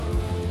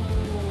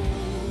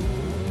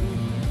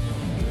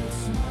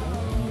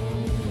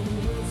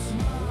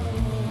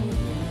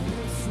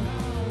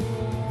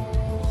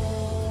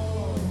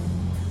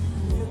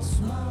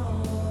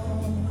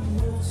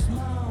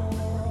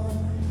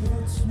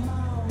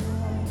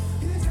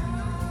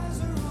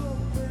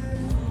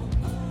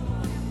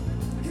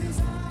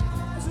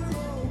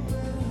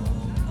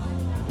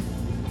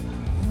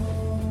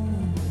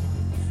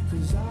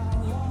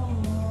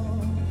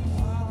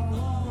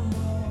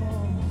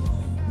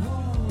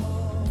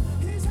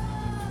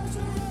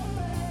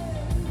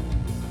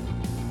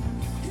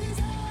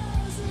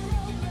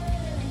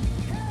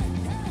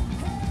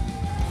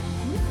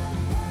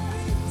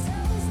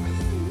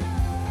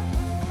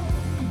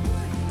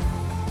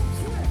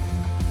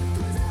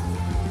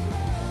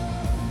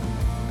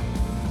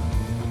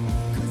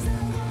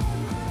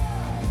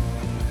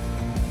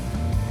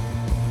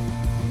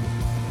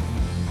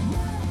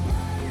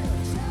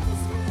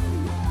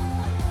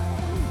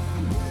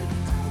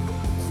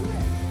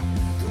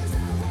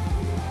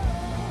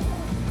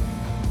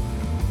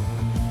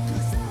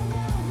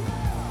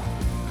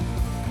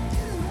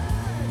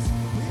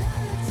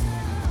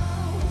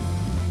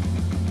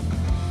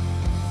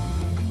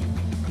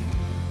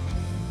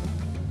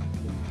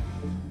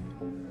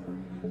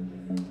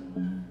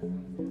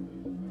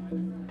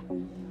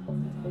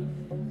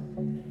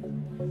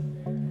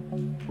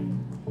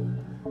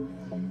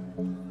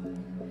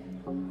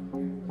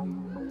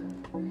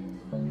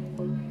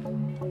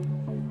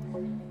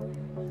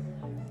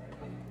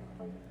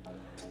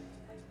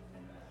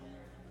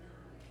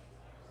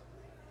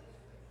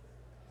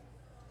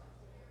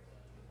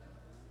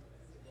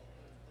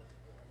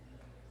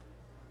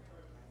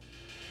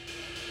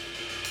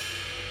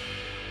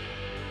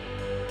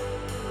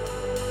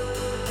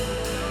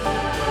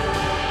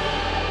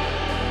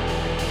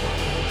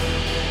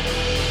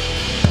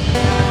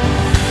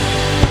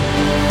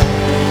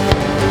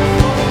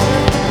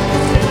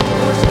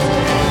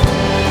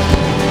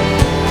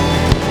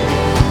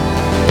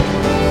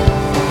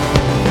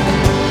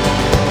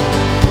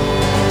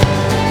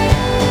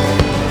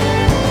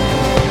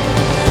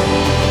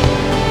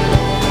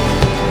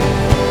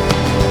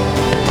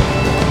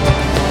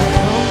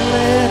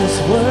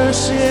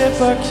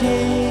our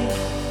King.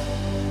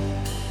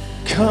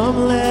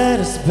 Come, let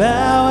us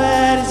bow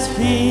at his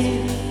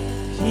feet.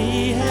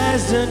 He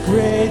has done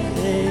great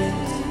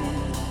things.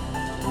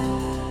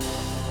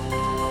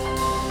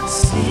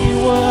 See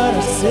what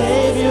our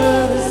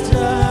Savior has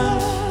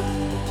done.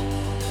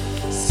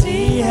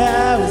 See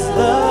how his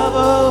love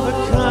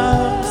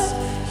overcomes.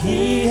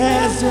 He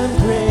has done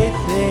great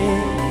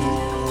things.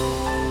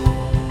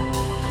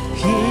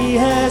 He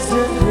has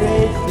done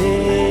great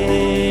things.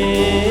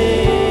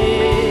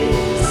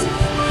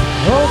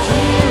 Oh,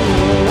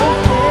 hero of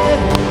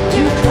heaven,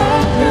 you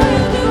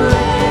conquered the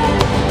grave.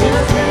 You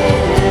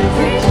freed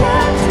every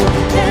captive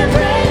and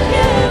break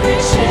every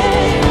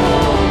chain.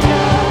 Oh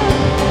God,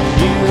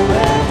 you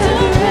have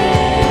done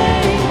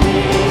great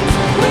things.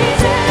 We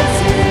dance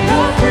in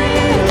your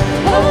freedom,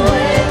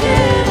 awake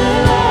in the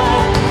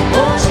light.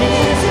 Oh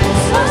Jesus,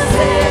 our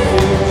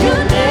Savior,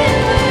 your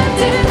name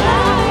lifted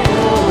high.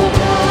 Oh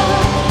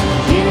God,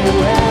 you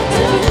have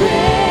done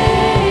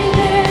great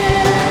things.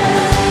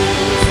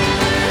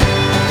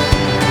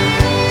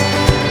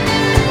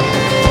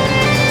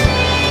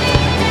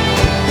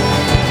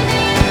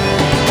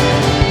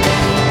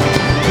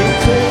 You're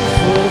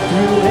faithful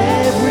through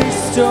every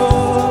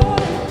storm.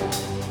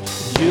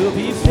 You'll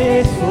be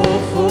faithful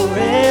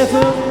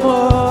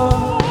forevermore.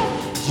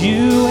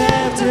 You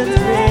have done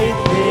great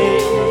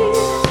things,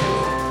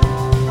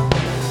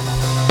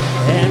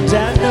 and I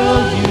know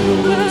you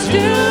will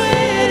do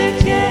it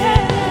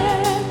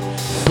again.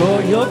 For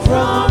your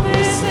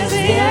promise is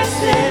yes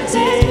and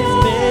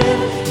amen.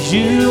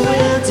 You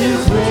will do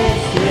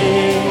great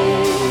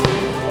things.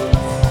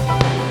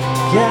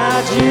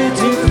 God, you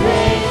do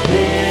great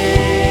things.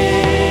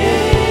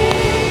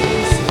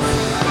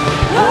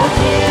 Oh,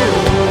 hero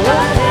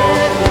of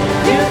heaven,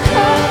 you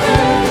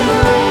conquered the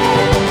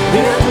grave.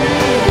 You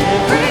freed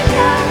every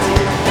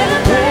captive and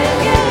break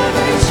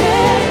every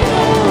chain.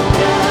 Oh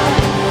God,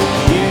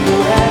 you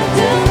have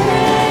done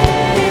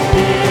great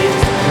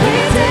things. We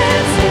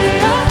dance in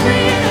your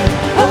freedom,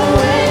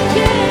 awake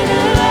in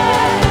the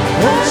light.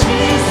 Oh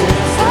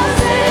Jesus, our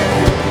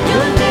Savior,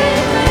 your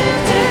name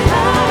lifted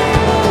high.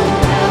 Oh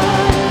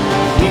God,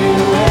 you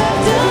have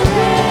done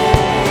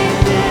great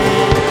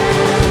things.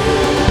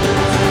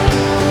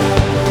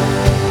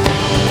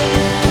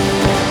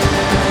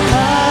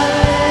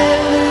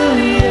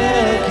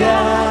 Hallelujah,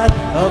 God,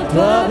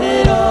 above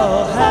it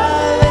all.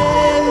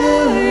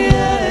 Hallelujah,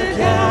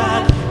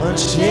 God,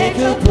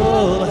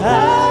 unshakable.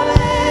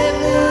 Hallelujah,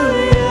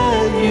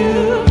 you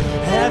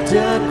have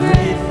done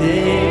great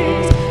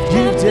things.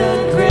 You've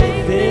done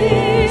great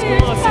things.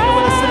 Come on, sing it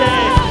with us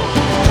today.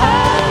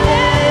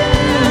 Hallelujah,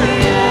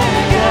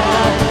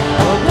 God,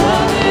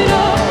 above it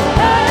all.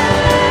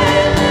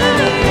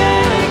 Hallelujah,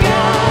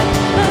 God,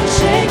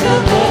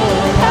 unshakable.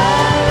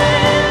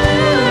 Hallelujah,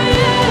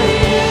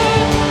 you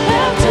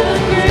have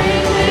done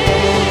great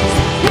things.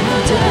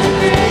 You've done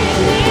great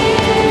things.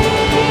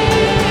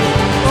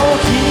 Oh,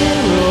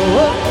 hero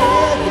of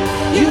heaven,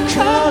 you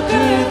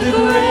conquered the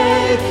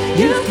grave.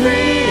 You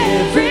free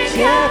every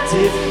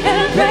captive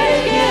and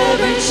break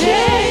every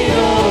chain.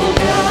 Oh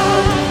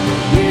God,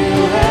 you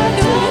have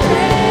done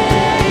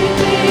great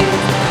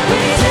things. We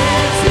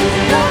dance in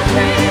your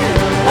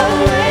freedom,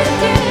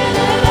 awake in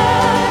the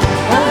light.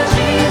 Oh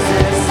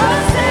Jesus,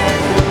 our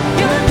Savior,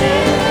 your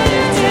name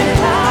lifted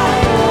high.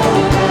 Oh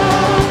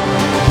God,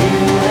 you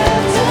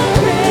have done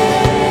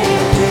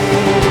great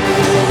things.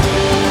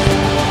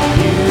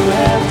 You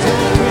have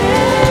done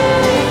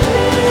great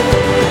things.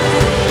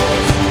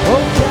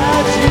 Oh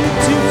God, you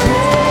do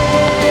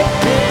great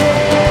things.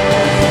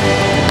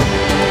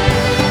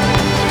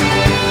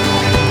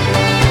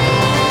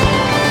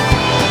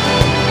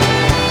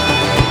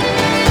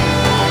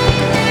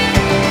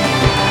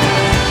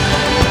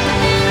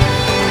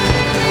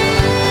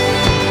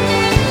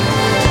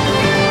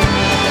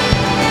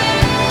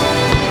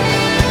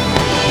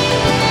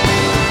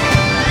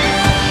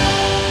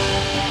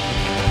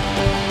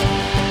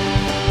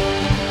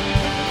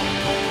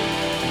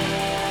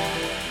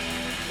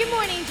 Good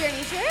morning,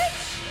 Journey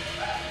Church.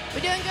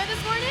 We doing good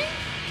this morning?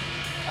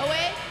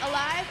 Awake,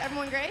 alive,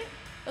 everyone great?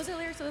 Those are the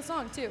lyrics of the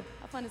song, too.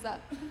 How fun is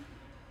that?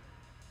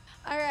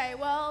 All right,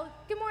 well,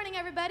 good morning,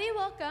 everybody.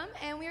 Welcome.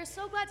 And we are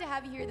so glad to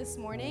have you here this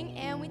morning.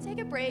 And we take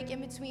a break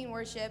in between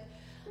worship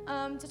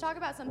to talk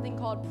about something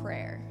called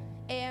prayer.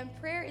 And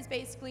prayer is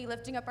basically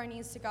lifting up our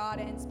knees to God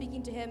and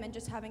speaking to Him and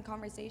just having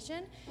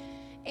conversation.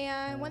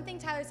 And one thing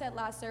Tyler said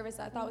last service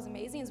that I thought was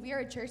amazing is we are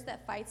a church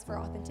that fights for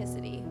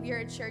authenticity. We are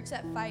a church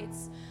that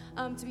fights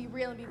to be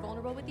real and be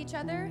vulnerable with each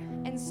other.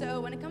 And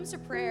so when it comes to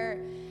prayer,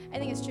 I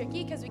think it's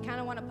tricky because we kind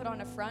of want to put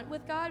on a front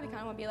with God. We kind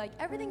of want to be like,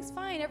 everything's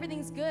fine,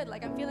 everything's good,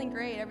 like I'm feeling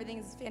great,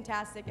 everything's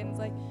fantastic. And it's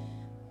like,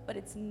 but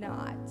it's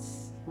not.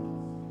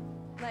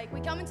 Like,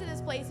 we come into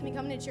this place and we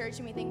come into church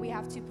and we think we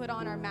have to put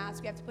on our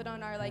mask, we have to put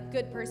on our, like,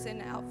 good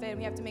person outfit, and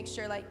we have to make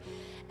sure, like,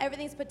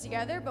 everything's put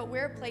together, but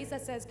we're a place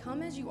that says,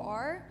 come as you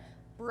are,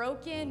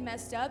 broken,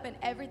 messed up, and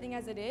everything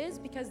as it is,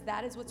 because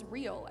that is what's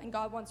real, and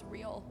God wants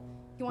real.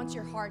 He wants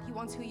your heart. He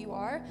wants who you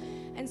are.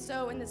 And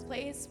so in this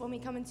place, when we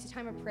come into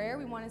time of prayer,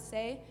 we want to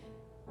say,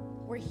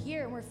 we're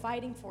here and we're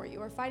fighting for you.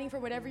 We're fighting for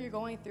whatever you're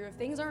going through. If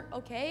things aren't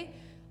okay,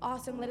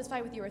 awesome, let us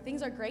fight with you. Or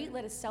things are great,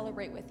 let us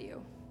celebrate with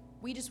you.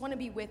 We just want to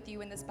be with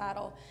you in this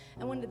battle.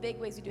 And one of the big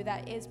ways we do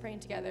that is praying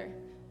together.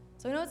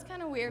 So I know it's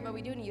kind of weird, but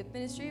we do in youth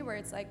ministry where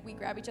it's like we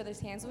grab each other's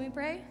hands when we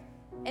pray.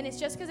 And it's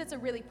just because it's a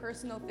really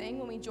personal thing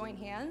when we join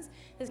hands.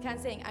 It's kind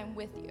of saying, I'm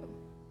with you.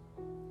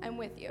 I'm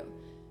with you.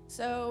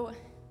 So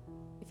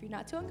if you're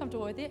not too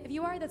uncomfortable with it, if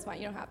you are, that's fine.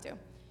 You don't have to.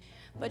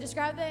 But just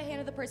grab the hand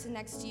of the person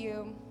next to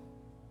you.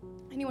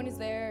 Anyone who's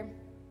there.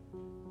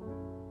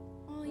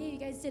 Oh, yeah, you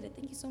guys did it.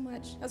 Thank you so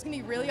much. That was going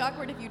to be really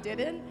awkward if you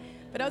didn't,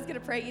 but I was going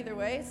to pray either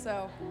way,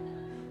 so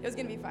it was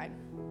going to be fine.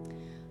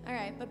 All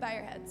right, but bow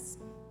your heads.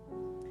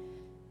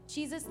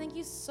 Jesus, thank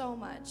you so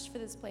much for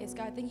this place,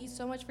 God. Thank you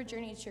so much for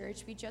Journey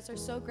Church. We just are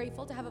so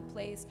grateful to have a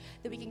place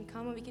that we can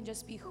come and we can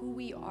just be who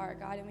we are,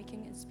 God, and we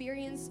can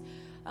experience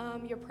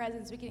your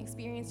presence. We can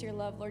experience your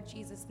love, Lord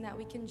Jesus, and that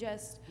we can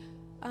just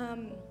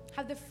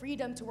have the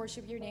freedom to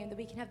worship your name, that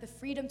we can have the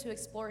freedom to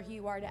explore who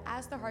you are, to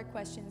ask the hard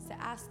questions, to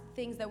ask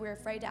things that we're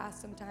afraid to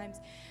ask sometimes,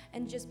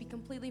 and just be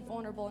completely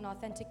vulnerable and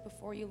authentic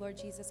before you, Lord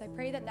Jesus. I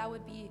pray that that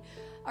would be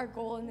our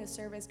goal in this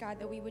service, God,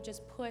 that we would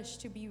just push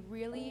to be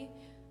really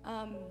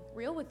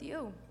real with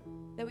you,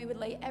 that we would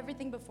lay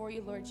everything before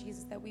you, Lord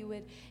Jesus, that we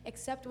would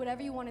accept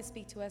whatever you want to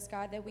speak to us,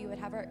 God, that we would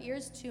have our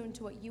ears tuned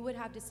to what you would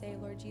have to say,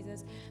 Lord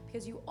Jesus,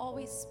 because you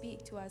always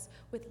speak to us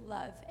with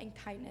love and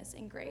kindness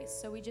and grace.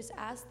 So we just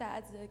ask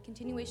that as the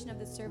continuation of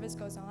this service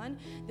goes on,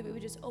 that we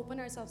would just open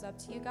ourselves up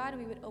to you, God, and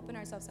we would open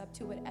ourselves up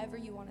to whatever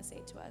you want to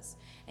say to us.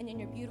 And in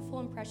your beautiful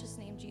and precious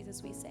name,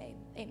 Jesus, we say,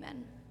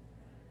 amen.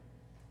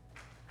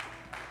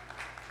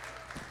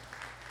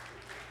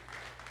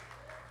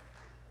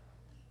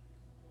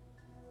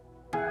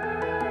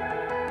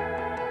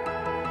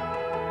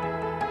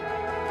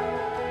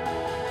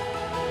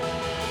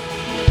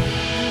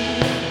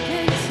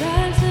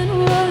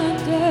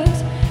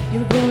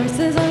 Your voice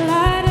is a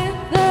light and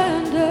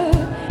thunder.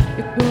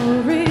 Your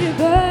glory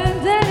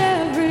burns in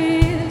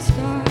every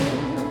sky.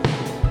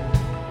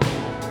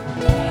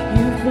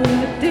 You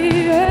flood the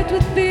earth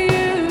with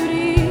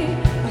beauty.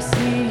 I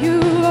see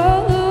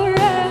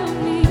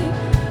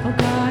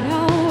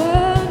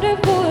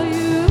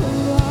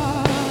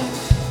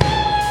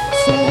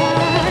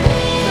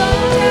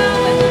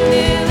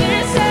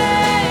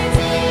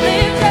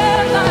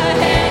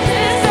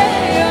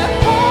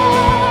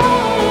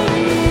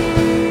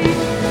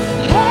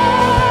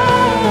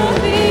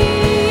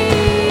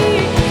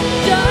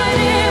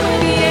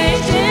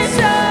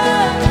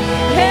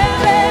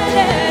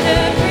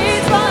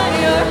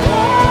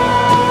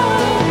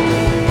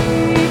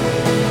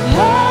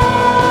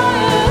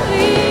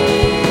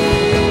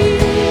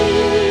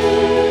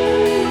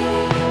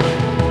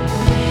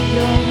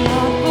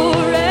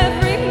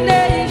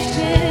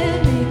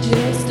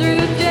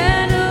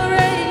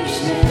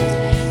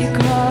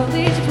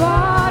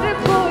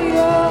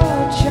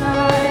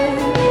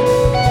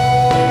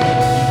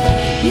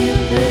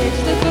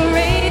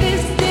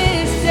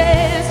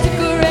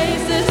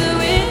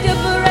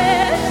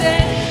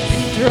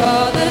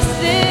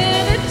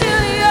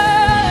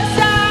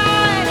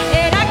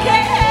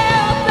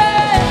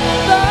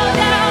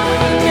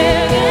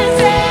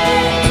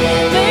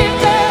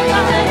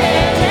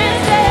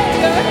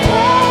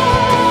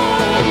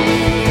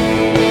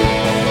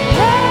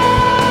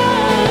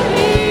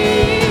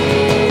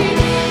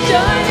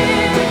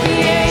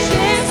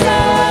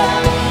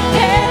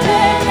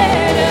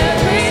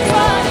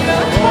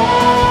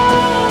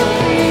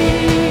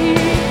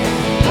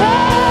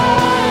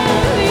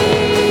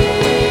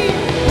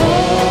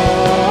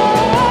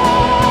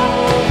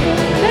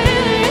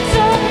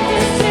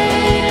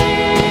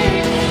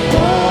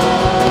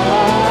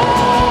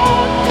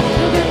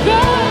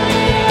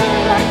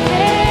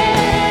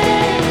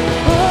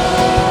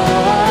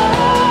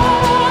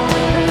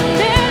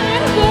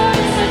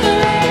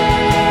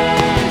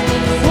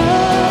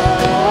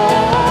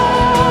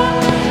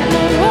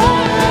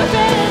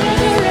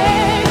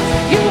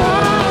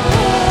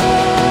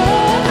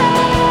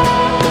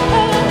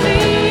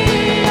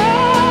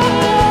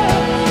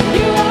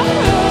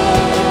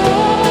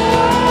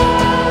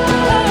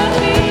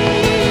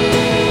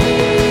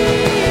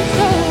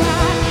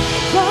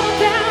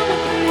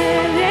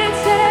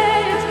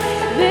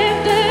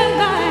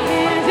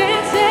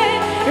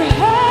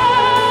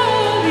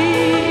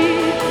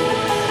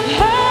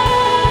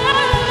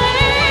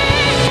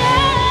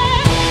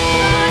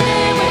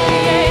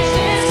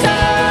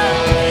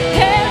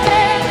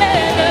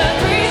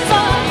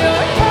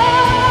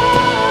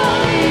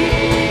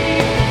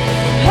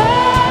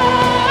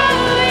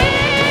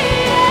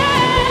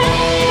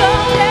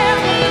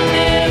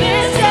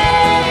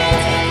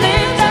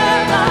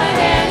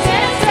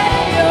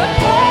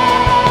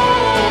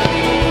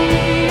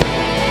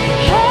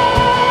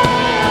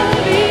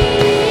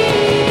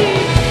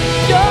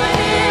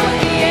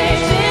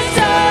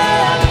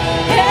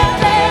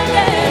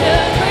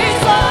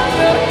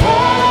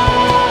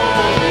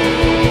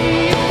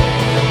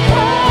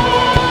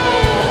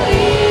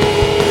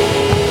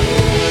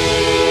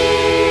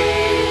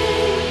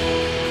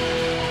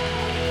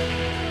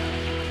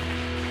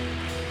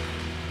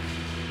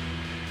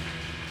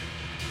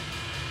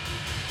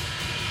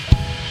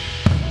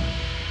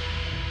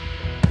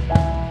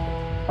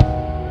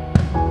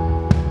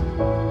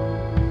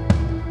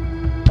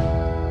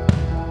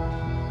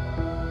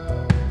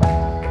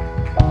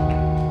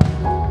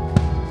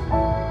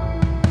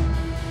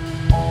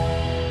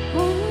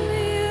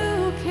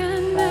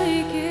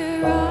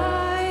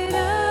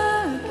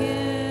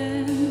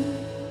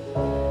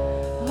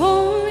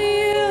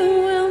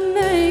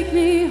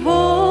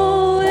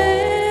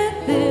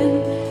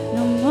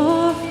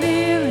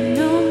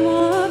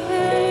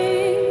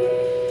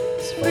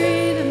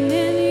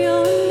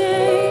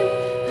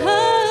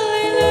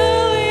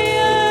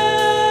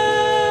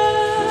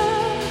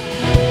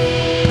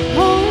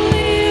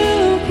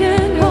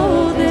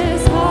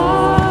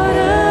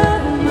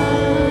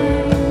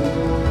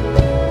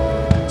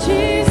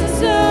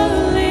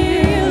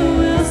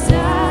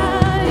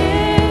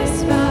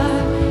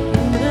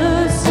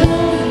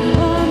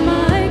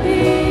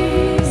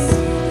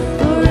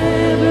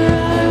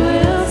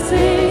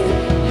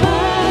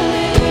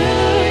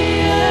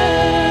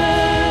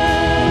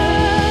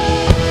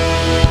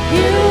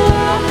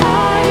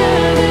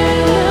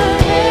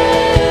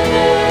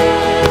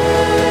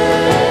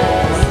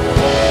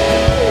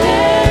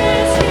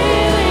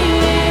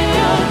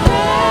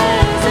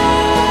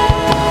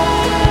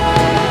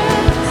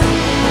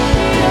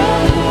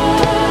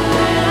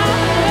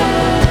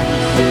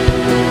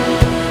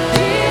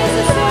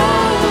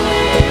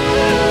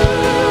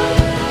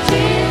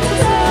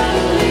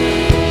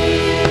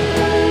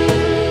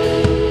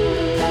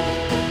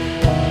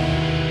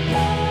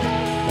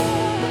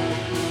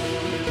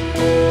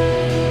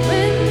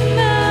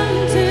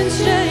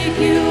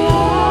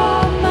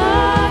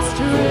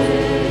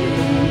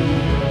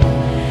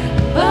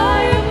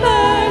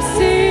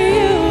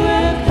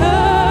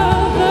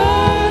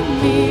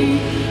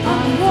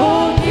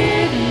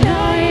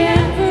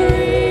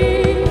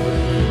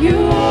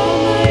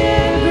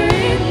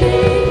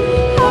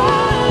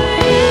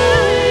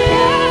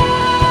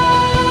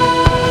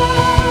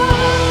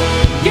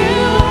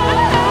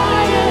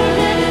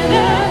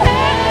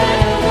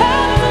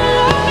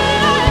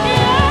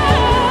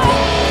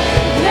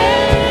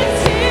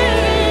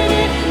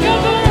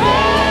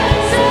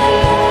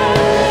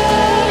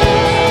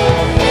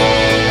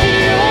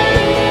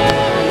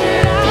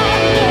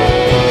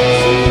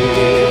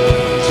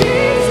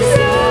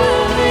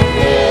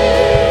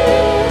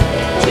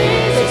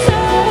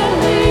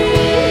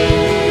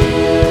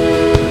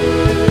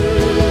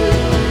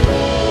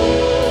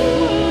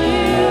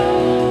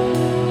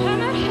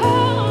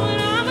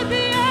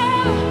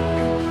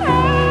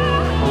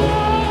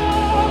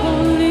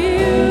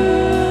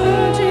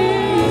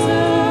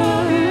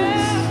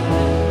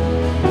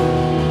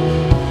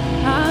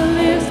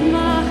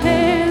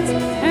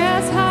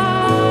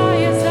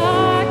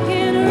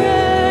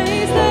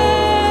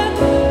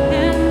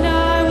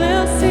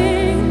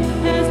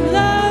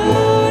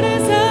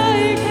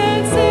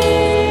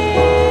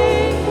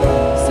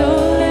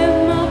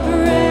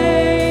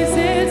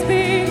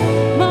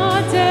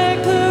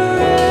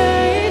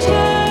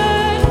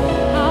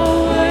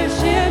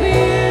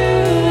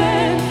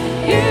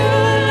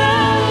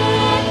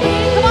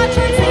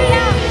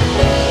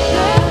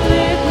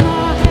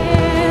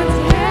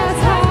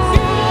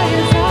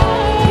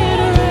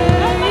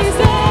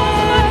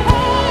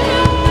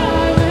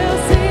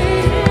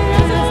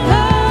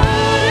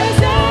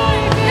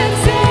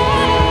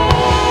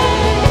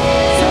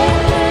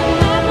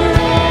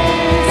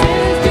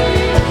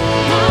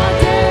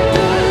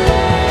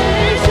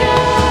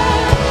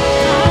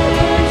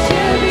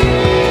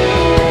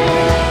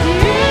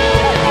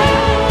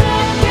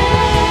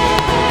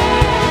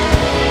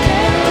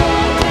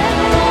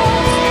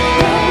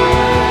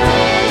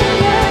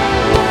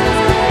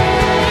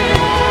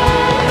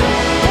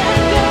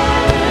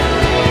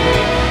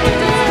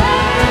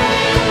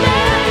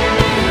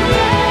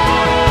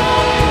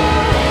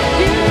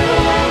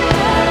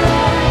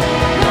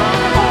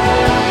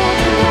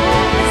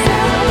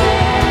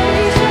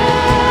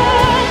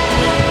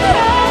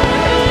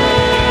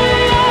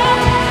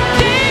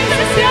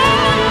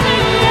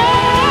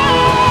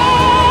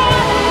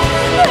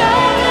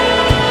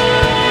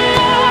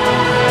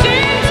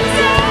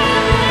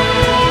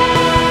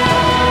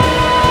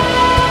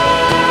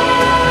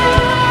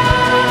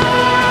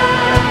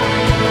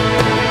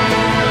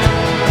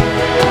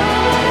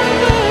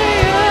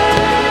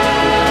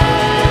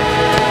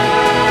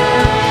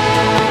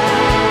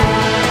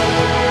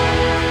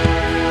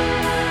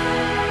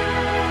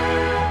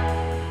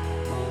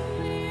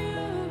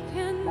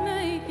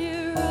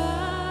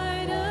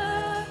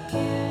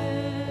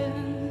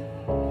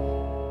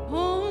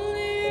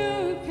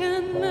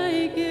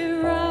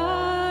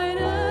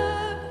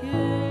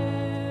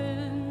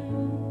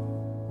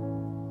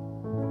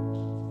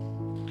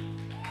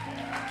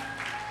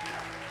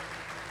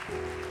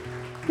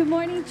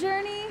morning,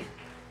 Journey.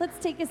 Let's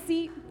take a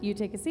seat. You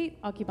take a seat.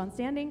 I'll keep on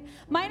standing.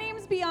 My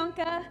name's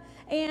Bianca,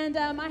 and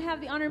I have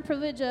the honor and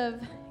privilege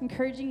of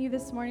encouraging you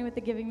this morning with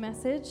the giving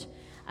message.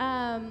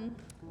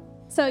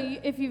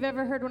 If you've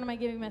ever heard one of my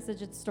giving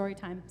messages, it's story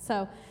time.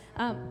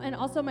 And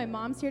also my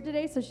mom's here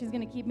today, so she's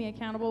going to keep me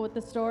accountable with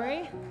the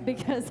story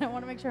because I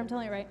want to make sure I'm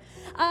telling it right.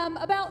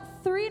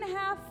 About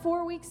 3.5,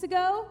 4 weeks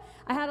ago,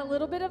 I had a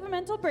little bit of a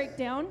mental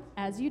breakdown,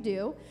 as you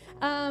do,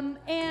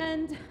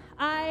 and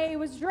I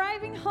was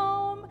driving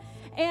home,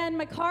 and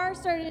my car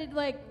started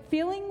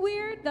feeling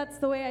weird. That's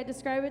the way I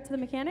describe it to the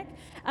mechanic.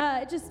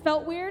 It just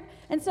felt weird.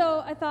 And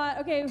so I thought,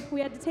 okay, we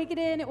had to take it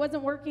in. It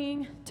wasn't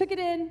working. Took it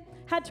in,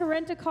 had to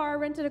rented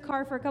a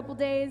car for a couple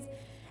days.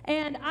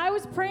 And I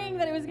was praying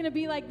that it was going to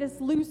be like this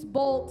loose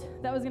bolt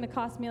that was going to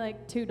cost me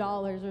like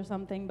 $2 or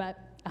something, but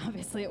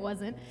obviously it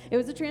wasn't. It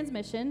was a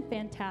transmission,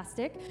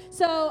 fantastic.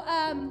 So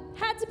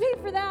had to pay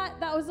for that.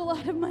 That was a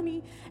lot of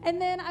money. And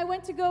then I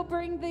went to go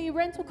bring the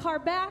rental car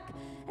back,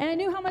 and I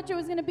knew how much it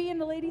was going to be.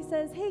 And the lady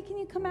says, "Hey, can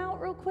you come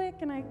out real quick?"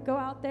 And I go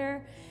out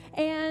there,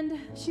 and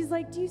she's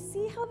like, "Do you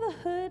see how the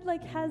hood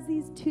has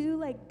these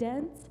two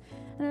dents?"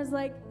 And I was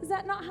like, "Is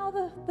that not how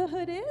the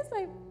hood is?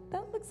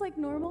 That looks like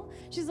normal."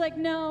 She's like,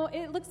 "No,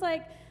 it looks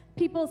like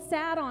people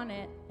sat on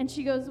it." And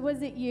she goes,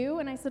 "Was it you?"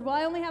 And I said, "Well,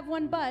 I only have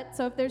one butt,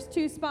 so if there's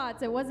two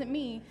spots, it wasn't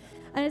me."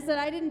 And I said,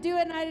 "I didn't do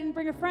it, and I didn't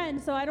bring a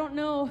friend, so I don't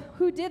know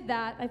who did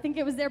that. I think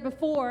it was there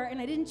before, and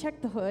I didn't check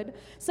the hood."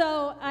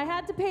 So I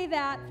had to pay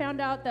that,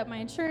 found out that my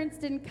insurance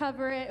didn't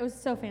cover it. It was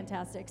so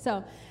fantastic.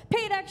 So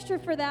paid extra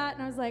for that,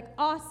 and I was like,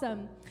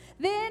 awesome.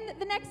 Then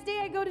the next day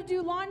I go to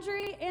do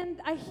laundry,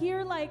 and I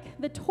hear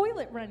the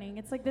toilet running.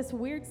 It's like this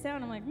weird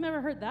sound. I'm like,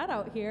 never heard that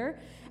out here.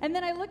 And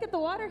then I look at the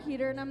water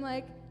heater, and I'm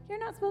like, you're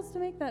not supposed to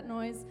make that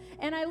noise.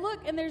 And I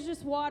look, and there's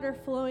just water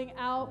flowing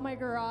out my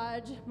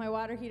garage. My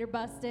water heater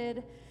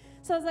busted.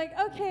 So I was like,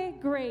 okay,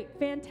 great,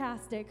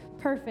 fantastic,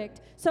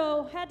 perfect.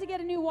 So had to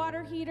get a new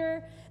water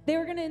heater. They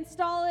were going to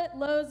install it.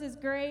 Lowe's is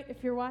great.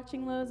 If you're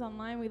watching Lowe's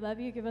online, we love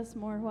you. Give us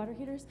more water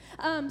heaters.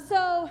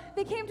 So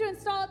they came to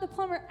install it. The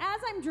plumber, as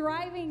I'm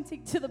driving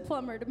to the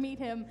plumber to meet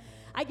him,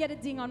 I get a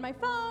ding on my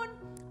phone.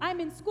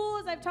 I'm in school,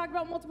 as I've talked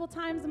about multiple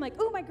times. I'm like,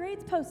 "Ooh, my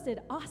grade's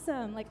posted.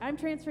 Awesome. I'm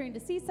transferring to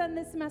CSUN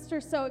this semester.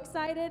 So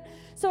excited."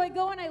 So I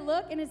go and I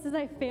look, and it says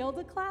I failed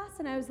a class.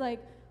 And I was like,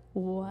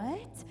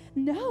 what?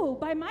 No,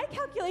 by my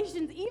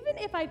calculations, even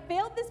if I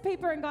failed this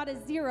paper and got a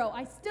 0,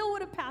 I still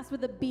would have passed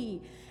with a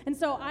B. And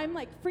so I'm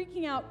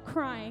freaking out,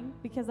 crying,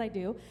 because I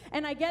do.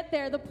 And I get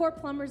there, the poor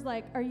plumber's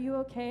like, "Are you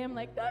okay?" I'm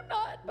like, "I'm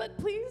not, but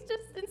please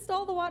just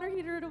install the water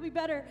heater, it'll be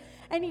better."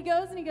 And he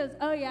goes,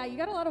 "Oh yeah, you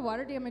got a lot of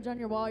water damage on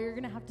your wall, you're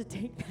gonna have to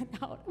take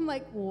that out." I'm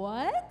like,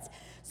 what?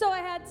 So I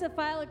had to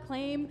file a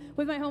claim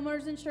with my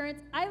homeowner's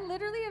insurance. I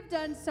literally have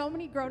done so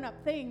many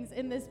grown-up things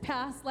in this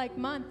past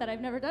month that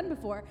I've never done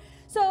before.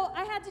 So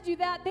I had to do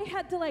that. They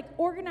had to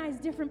organize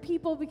different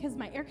people because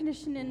my air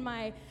conditioning and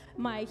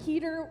my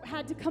heater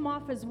had to come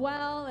off as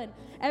well. And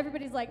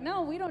everybody's like,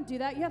 "No, we don't do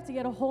that. You have to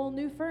get a whole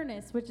new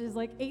furnace," which is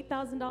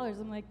 $8,000.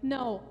 I'm like,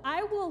 "No,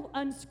 I will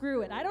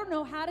unscrew it. I don't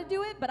know how to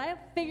do it, but I'll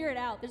figure it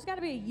out. There's got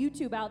to be a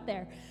YouTube out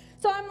there."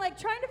 So I'm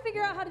trying to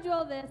figure out how to do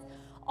all this.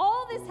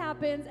 All this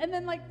happens, and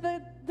then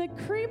the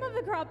cream of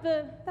the crop,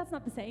 that's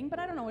not the saying, but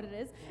I don't know what it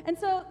is. And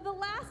so the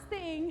last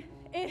thing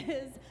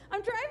is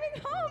I'm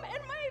driving home,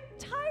 and my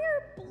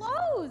tire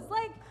blows,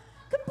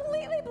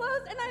 completely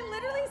blows. And I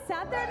literally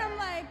sat there, and I'm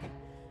like,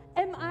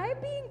 am I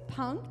being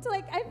punked?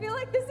 I feel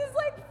like this is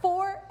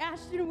for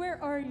Ashton,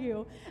 where are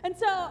you? And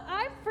so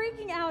I'm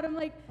freaking out. I'm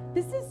like,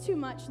 this is too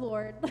much,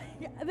 Lord.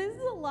 This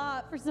is a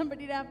lot for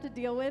somebody to have to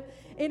deal with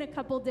in a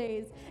couple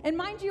days. And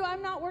mind you,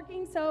 I'm not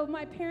working, so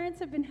my parents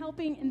have been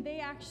helping, and they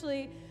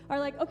actually are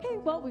like, "Okay,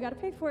 well, we got to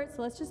pay for it,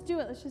 so let's just do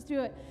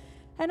it.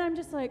 And I'm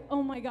just like,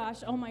 oh my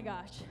gosh.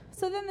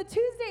 So then the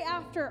Tuesday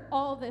after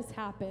all this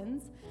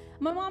happens,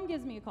 my mom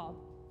gives me a call.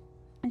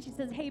 And she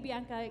says, "Hey,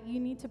 Bianca, you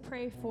need to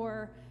pray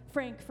for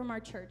Frank from our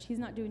church. He's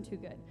not doing too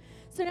good."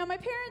 So now my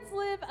parents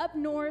live up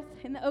north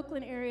in the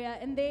Oakland area,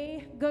 and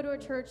they go to a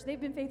church. They've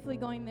been faithfully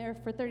going there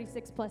for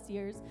 36 plus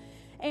years.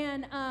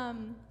 And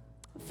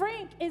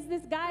Frank is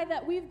this guy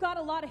that we've got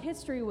a lot of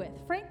history with.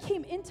 Frank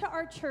came into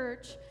our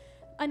church.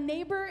 A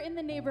neighbor in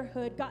the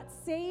neighborhood got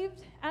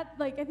saved at,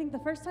 I think the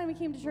first time he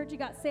came to church, he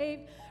got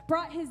saved,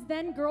 brought his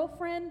then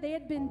girlfriend. They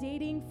had been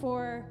dating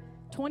for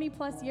 20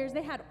 plus years.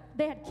 They had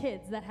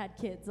kids that had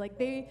kids.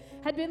 They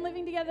had been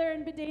living together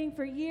and been dating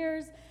for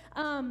years.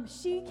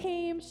 She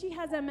came, she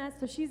has MS,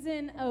 so she's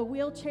in a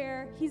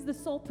wheelchair. He's the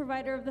sole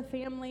provider of the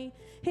family.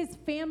 His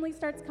family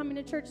starts coming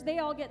to church. They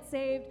all get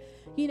saved.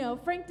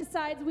 Frank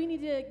decides we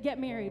need to get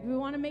married. We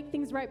want to make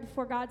things right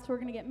before God, so we're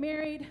going to get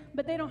married,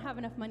 but they don't have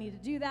enough money to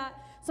do that.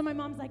 So my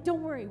mom's like,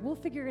 "Don't worry, we'll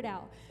figure it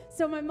out."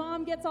 So my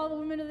mom gets all the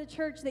women of the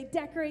church. They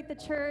decorate the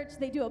church.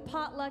 They do a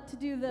potluck to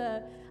do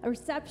a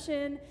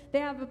reception. They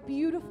have a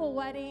beautiful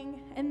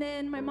wedding. And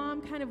then my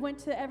mom kind of went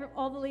to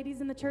all the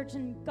ladies in the church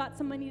and got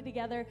some money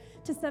together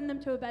to send them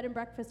to a bed and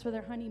breakfast for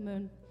their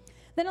honeymoon.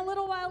 Then a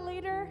little while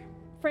later,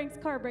 Frank's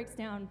car breaks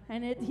down,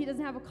 and he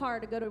doesn't have a car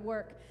to go to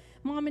work.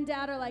 Mom and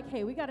dad are like,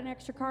 hey, we got an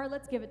extra car.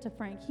 Let's give it to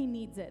Frank. He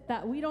needs it.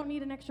 That we don't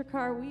need an extra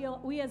car.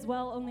 We as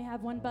well only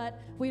have one butt.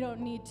 We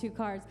don't need 2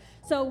 cars.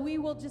 So we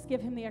will just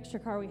give him the extra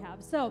car we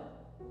have. So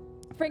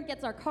Frank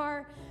gets our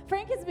car.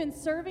 Frank has been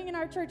serving in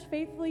our church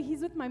faithfully.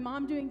 He's with my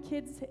mom doing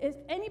kids. If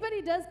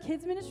anybody does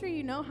kids ministry,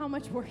 you know how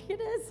much work it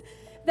is.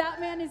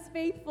 That man is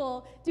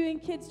faithful doing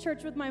kids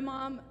church with my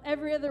mom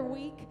every other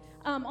week.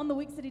 On the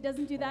weeks that he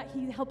doesn't do that,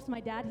 he helps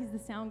my dad. He's the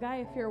sound guy.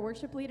 If you're a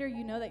worship leader,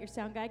 you know that your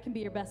sound guy can be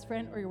your best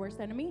friend or your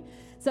worst enemy.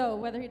 So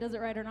whether he does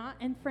it right or not.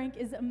 And Frank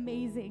is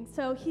amazing.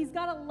 So he's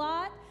got a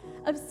lot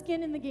of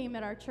skin in the game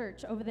at our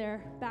church over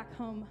there back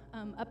home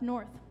up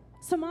north.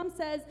 So mom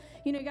says,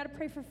 you got to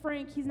pray for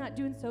Frank. He's not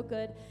doing so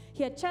good.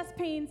 He had chest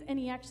pains, and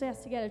he actually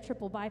has to get a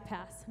triple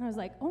bypass. And I was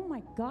like, oh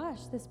my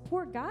gosh, this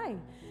poor guy.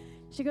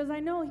 She goes, I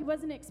know, he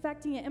wasn't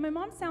expecting it. And my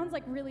mom sounds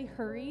like really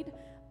hurried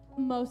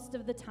most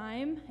of the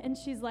time. And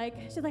she's like,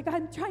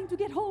 I'm trying to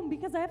get home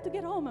because I have to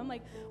get home. I'm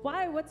like,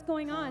 why? What's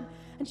going on?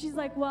 And she's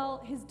like,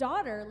 well, his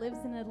daughter lives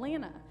in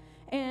Atlanta.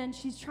 And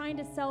she's trying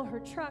to sell her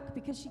truck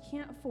because she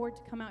can't afford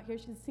to come out here.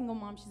 She's a single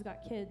mom. She's got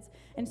kids,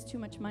 and it's too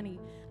much money.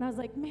 And I was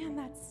like, man,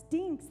 that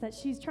stinks that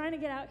she's trying to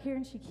get out here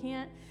and she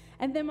can't.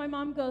 And then my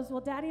mom goes, well,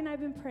 Daddy and I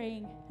have been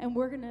praying, and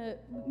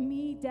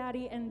me,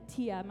 Daddy, and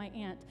Tia, my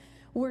aunt,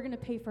 we're going to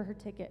pay for her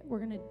ticket. We're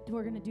going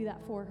to do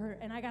that for her.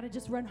 And I got to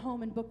just run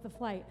home and book the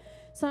flight.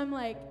 So I'm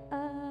like,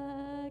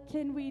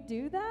 can we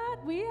do that?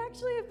 We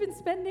actually have been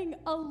spending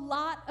a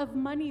lot of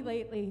money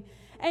lately.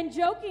 And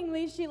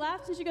jokingly, she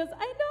laughs and she goes,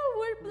 I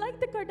know, we're like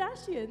the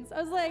Kardashians.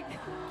 I was like,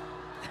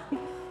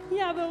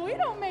 yeah, but we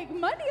don't make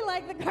money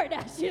like the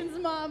Kardashians,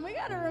 Mom. We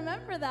got to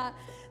remember that.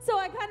 So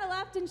I kind of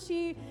laughed, and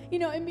she,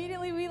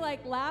 immediately we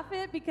laugh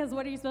it because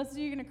what are you supposed to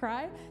do? You're going to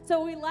cry?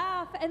 So we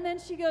laugh, and then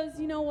she goes,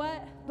 you know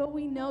what? But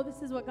we know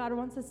this is what God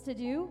wants us to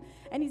do,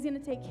 and he's going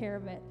to take care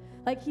of it.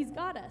 He's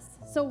got us.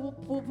 So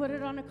we'll put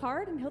it on a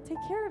card, and he'll take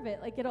care of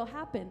it. It'll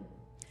happen.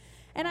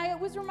 And I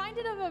was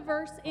reminded of a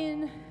verse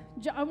in,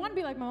 I want to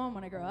be like my mom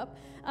when I grow up.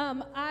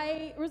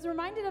 I was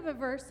reminded of a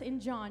verse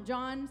in John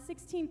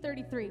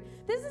 16:33.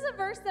 This is a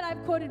verse that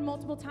I've quoted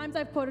multiple times.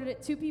 I've quoted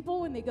it to people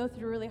when they go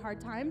through really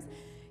hard times.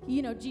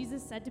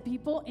 Jesus said to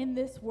people, in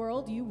this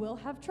world you will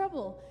have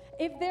trouble.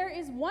 If there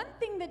is one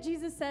thing that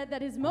Jesus said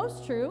that is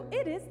most true,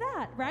 it is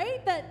that,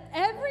 right? That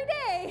every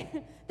day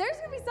there's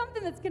going to be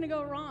something that's going to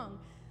go wrong.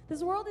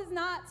 This world is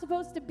not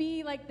supposed to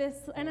be like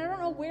this, and I don't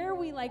know where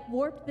we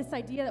warped this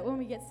idea that when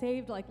we get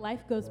saved,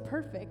 life goes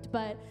perfect,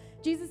 but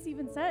Jesus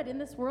even said, in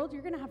this world,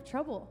 you're going to have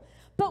trouble.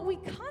 But we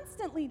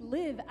constantly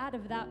live out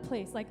of that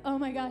place. Oh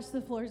my gosh,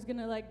 the floor is going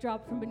to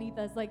drop from beneath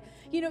us.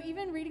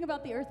 Even reading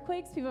about the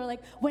earthquakes, people are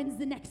like, when's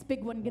the next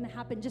big one going to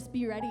happen? Just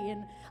be ready.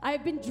 And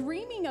I've been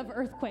dreaming of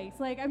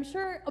earthquakes. I'm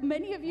sure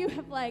many of you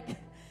have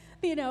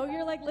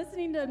you're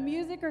listening to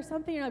music or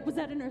something. You're like, was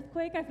that an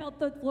earthquake? I felt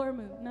the floor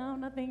move. No,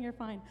 nothing. You're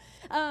fine.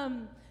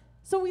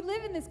 So we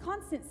live in this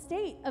constant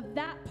state of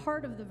that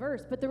part of the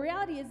verse. But the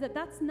reality is that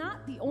that's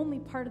not the only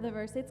part of the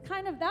verse. It's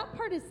that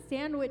part is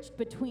sandwiched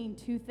between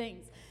two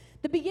things.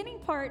 The beginning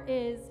part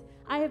is,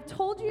 I have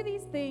told you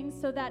these things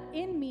so that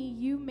in me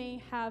you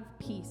may have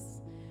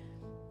peace.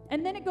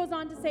 And then it goes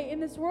on to say,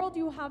 in this world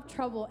you will have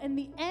trouble. And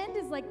the end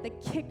is the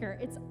kicker.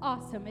 It's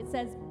awesome. It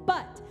says,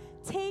 but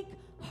take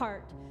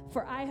heart,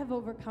 for I have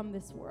overcome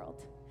this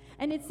world.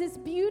 And it's this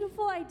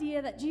beautiful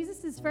idea that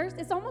Jesus is first.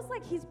 It's almost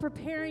like he's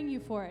preparing you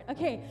for it.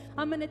 Okay,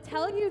 I'm going to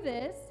tell you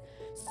this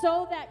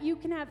so that you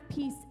can have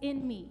peace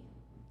in me.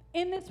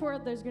 In this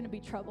world, there's going to be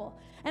trouble.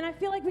 And I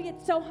feel like we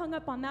get so hung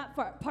up on that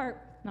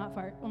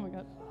oh my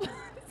God.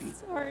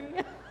 Sorry.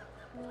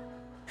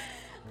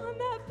 On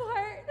that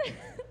part.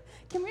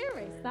 Can we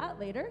erase that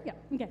later? Yeah,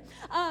 okay.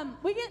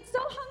 We get so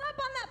hung up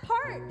on that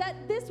part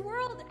that this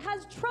world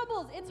has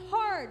troubles. It's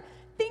hard.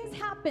 Things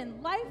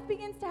happen. Life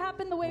begins to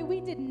happen the way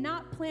we did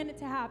not plan it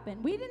to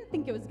happen. We didn't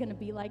think it was going to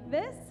be like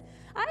this.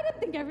 I didn't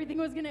think everything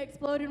was going to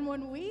explode in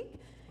 1 week.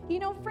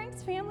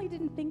 Frank's family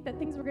didn't think that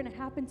things were going to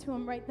happen to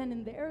him right then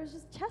and there. It was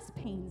just chest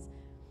pains.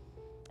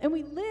 And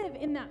we live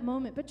in that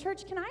moment. But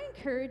church, can I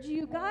encourage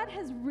you? God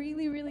has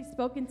really, really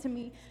spoken to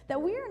me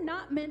that we are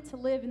not meant to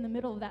live in the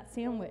middle of that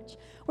sandwich.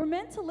 We're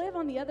meant to live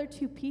on the other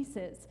two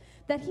pieces.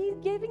 That he's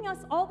giving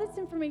us all this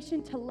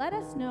information to let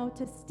us know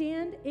to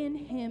stand in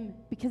him,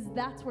 because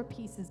that's where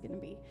peace is going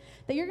to be.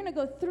 That you're going to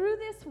go through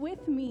this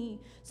with me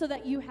so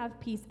that you have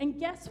peace. And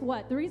guess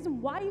what? The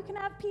reason why you can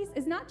have peace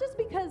is not just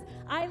because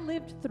I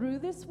lived through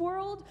this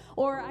world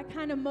or I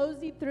kind of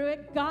moseyed through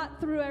it, got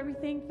through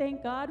everything,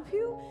 thank God.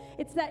 Phew.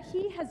 It's that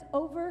he has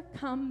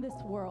overcome this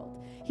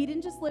world. He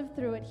didn't just live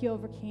through it, he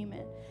overcame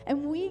it.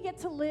 And we get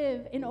to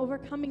live in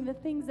overcoming the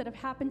things that have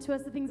happened to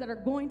us, the things that are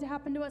going to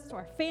happen to us, to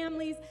our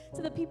families,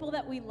 to the people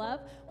that we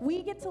love.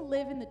 We get to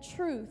live in the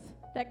truth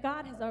that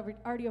God has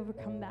already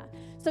overcome that.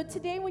 So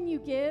today when you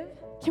give,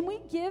 can we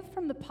give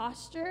from the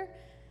posture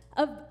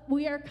of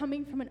we are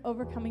coming from an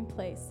overcoming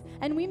place?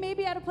 And we may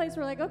be at a place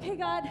where okay,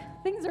 God,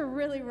 things are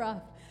really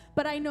rough,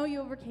 but I know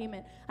you overcame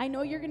it. I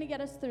know you're going to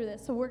get us through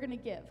this, so we're going to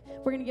give.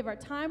 We're going to give our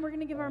time. We're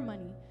going to give our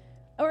money.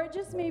 Or it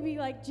just may be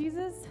like,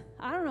 Jesus,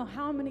 I don't know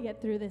how I'm going to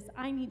get through this.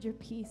 I need your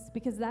peace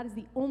because that is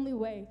the only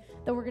way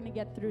that we're going to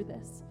get through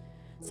this.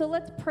 So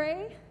let's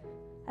pray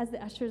as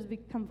the ushers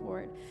come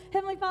forward.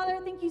 Heavenly Father, I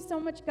thank you so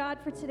much, God,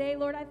 for today.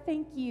 Lord, I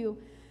thank you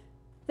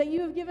that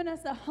you have given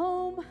us a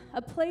home,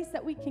 a place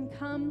that we can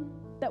come,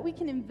 that we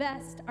can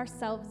invest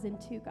ourselves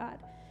into, God.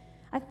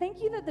 I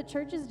thank you that the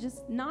church is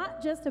just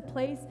not just a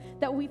place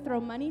that we throw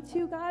money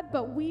to, God,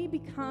 but we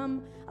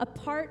become a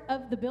part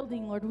of the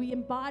building, Lord. We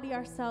embody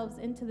ourselves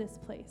into this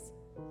place.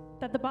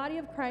 That the body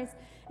of Christ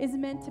is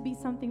meant to be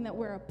something that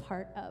we're a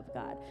part of,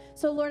 God.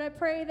 So, Lord, I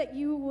pray that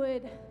you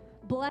would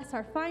bless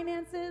our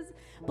finances,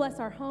 bless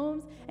our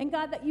homes, and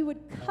God, that you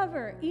would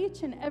cover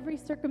each and every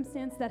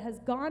circumstance that has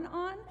gone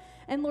on,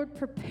 and Lord,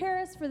 prepare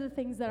us for the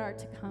things that are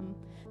to come,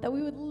 that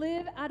we would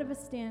live out of a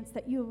stance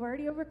that you have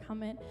already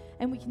overcome it,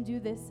 and we can do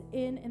this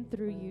in and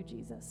through you,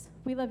 Jesus.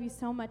 We love you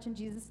so much. In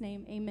Jesus'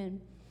 name,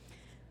 amen.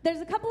 There's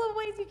a couple of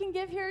ways you can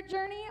give here at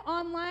Journey: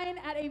 online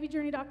at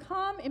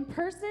avjourney.com, in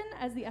person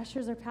as the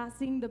ushers are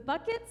passing the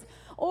buckets,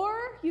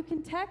 or you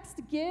can text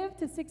GIVE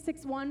to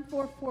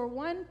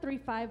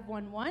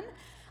 661-441-3511.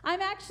 I'm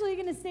actually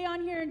going to stay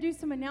on here and do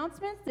some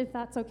announcements, if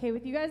that's okay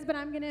with you guys, but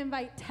I'm going to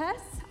invite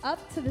Tess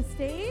up to the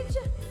stage.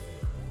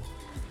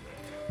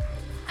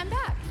 I'm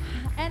back.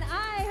 And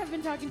I have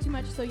been talking too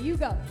much, so you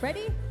go.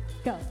 Ready?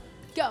 Go.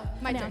 Go.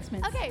 My turn.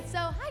 Announcements. Okay, so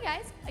hi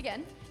guys,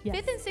 again. Yes.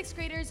 5th and 6th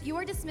graders, you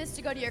are dismissed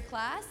to go to your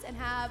class and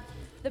have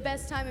the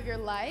best time of your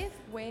life.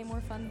 Way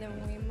more fun than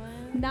we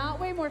might. Not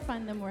way more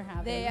fun than we're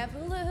having. They have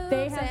balloons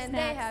They have and they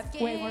have snacks.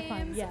 games Way more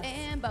fun, yes.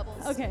 and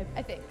bubbles. Okay.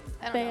 I think.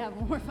 I don't They know.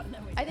 have more fun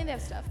than we do. I think they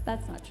have stuff.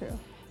 That's not true.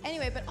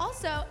 Anyway, but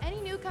also,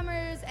 any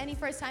newcomers, any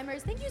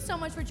first-timers, thank you so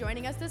much for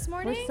joining us this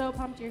morning. We're so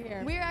pumped you're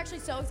here. We're actually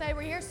so excited.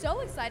 We're here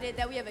so excited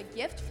that we have a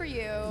gift for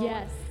you.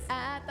 Yes.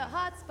 At the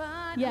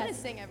hotspot. Yes. I'm going to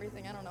sing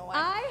everything. I don't know why.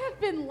 I have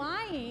been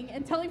lying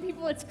and telling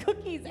people it's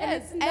cookies, and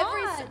it's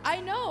not. I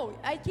know.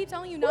 I keep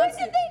telling you When not did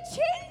to. they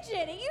change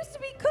it? It used to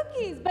be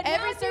cookies, but now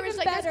Every it's service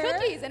even like, better.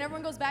 there's cookies. And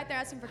everyone goes back there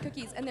asking for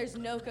cookies, and there's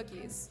no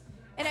cookies.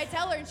 And I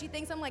tell her, and she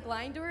thinks I'm like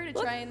lying to her to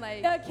try and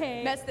like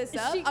mess this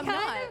up. She I'm kind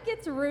not. of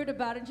gets rude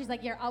about it. And she's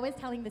like, "You're always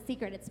telling the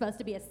secret. It's supposed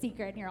to be a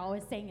secret, and you're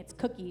always saying it's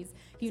cookies.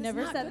 You It's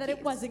never not said that it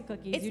cookies. wasn't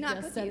cookies. It's you not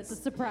just said it's a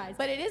cookies. surprise.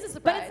 But it is a But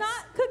surprise. it's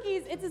not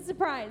cookies. It's a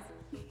surprise.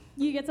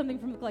 You get something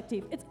from the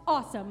Collective. It's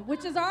awesome,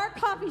 which is our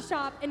coffee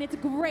shop, and it's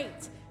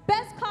great.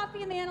 Best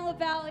coffee in the Antelope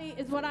Valley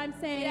is what I'm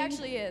saying. It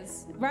actually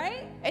is.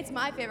 Right? It's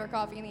my favorite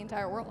coffee in the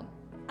entire world.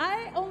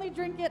 I only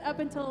drink it up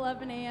until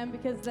 11 a.m.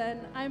 because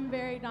then I'm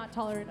very not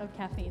tolerant of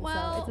caffeine. so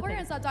Well, it's a we're thing. going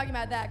to stop talking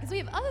about that because we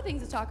have other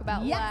things to talk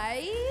about, Yes.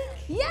 like...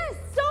 Yes,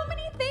 so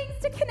many things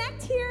to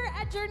connect here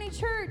at Journey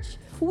Church.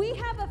 We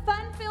have a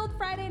fun-filled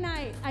Friday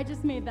night. I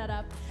just made that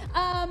up.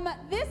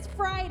 This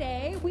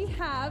Friday, we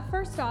have,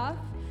 first off,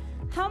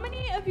 how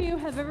many of you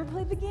have ever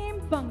played the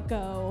game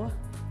Bunko?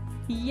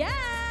 Yeah!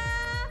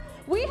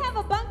 We have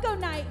a Bunko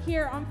night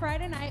here on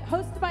Friday night,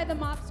 hosted by the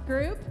Mops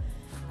group.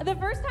 The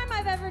first time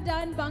I've ever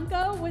done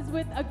Bunko was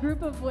with a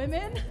group of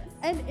women,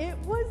 and it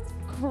was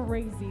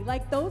crazy.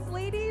 Like, those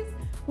ladies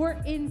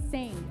were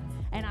insane,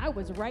 and I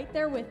was right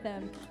there with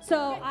them.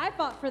 So I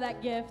fought for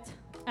that gift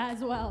as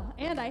well,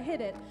 and I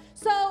hit it.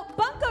 So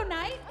Bunko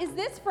night is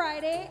this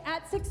Friday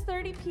at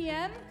 6:30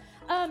 p.m.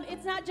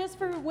 It's not just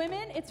for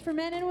women, it's for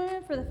men and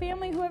women, for the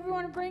family, whoever you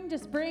want to bring,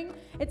 just bring.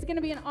 It's going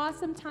to be an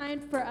awesome time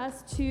for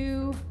us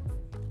to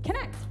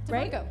connect,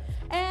 right? Bunko.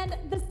 And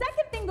the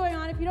second thing going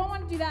on, if you don't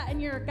want to do that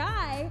and you're a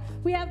guy,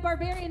 we have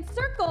Barbarian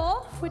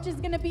Circle, which is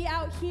going to be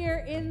out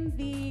here in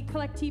the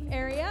Collective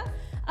area.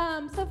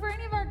 So for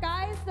any of our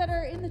guys that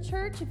are in the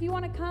church, if you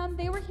want to come,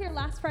 they were here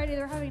last Friday.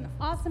 They're having an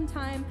awesome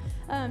time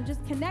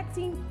just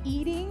connecting,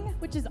 eating,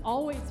 which is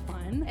always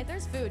fun. If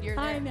there's food, you're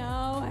there. I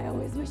know. I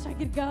always wish I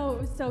could go.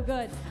 It was so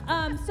good.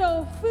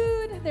 So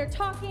food, they're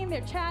talking,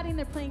 they're chatting,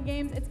 they're playing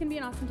games. It's going to be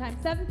an awesome time.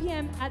 7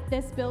 p.m. at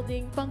this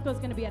building. Bunko's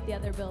going to be at the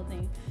other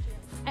building.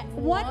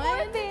 One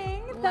more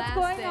thing that's last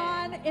going thing.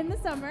 on in the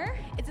summer.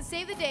 It's a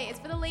save the day. It's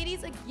for the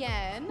ladies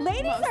again.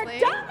 Ladies mostly. are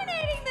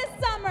dominating this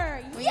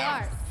summer. We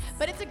yes! are.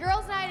 But it's a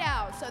girls' night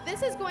out. So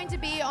this is going to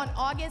be on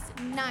August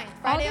 9th.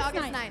 Friday,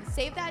 August August 9th.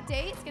 Save that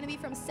date. It's going to be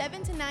from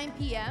 7 to 9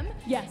 p.m.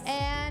 Yes.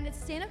 And it's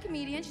a stand-up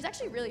comedian. She's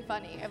actually really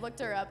funny. I've looked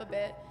her up a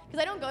bit. Because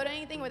I don't go to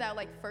anything without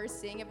like first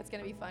seeing if it's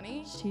going to be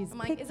funny. She's I'm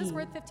like, is this picky.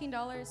 worth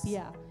 $15?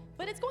 Yeah.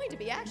 But it's going to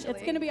be, actually.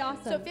 It's gonna be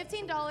awesome. So $15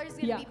 is going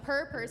to Yeah. be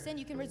per person.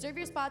 You can reserve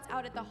your spots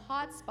out at the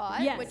Hot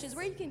Spot, Yes. which is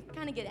where you can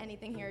kind of get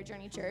anything here at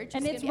Journey Church.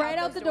 And gonna it's be right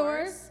out those the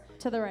doors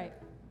to the right.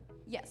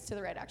 Yes, to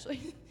the right,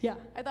 actually. Yeah.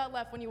 I thought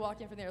left when you walk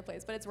in from the other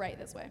place, but it's right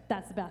this way.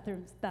 That's the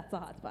bathrooms. That's the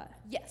hot spot.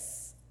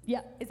 Yes.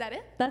 Yeah. Is that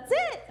it? That's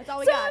it. That's all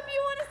we so got. if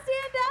you want to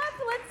stand up,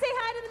 let's say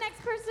hi to the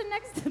next person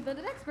next to the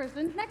next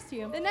person next to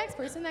you. The next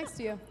person next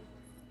to you.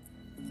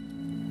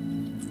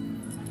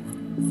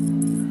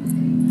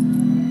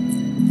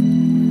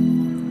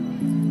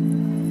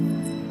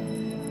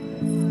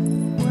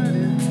 What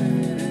is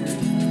it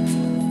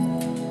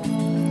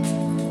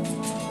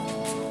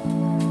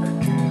I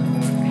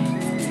cannot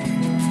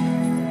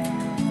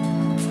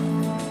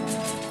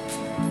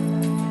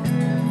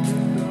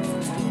see?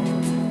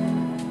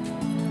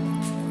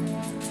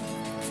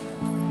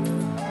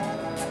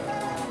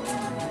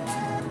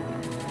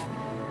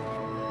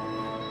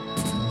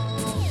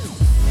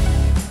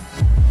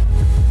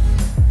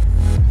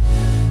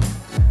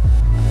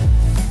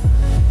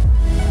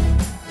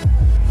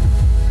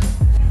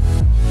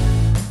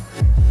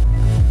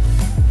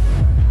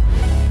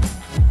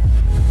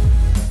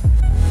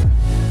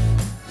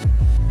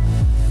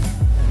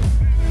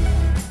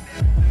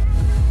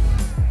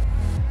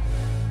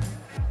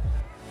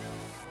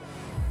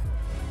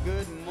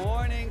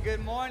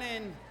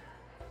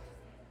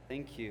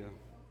 you.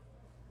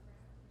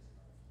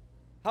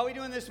 How are we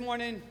doing this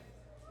morning?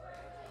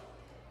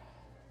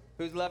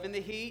 Who's loving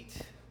the heat?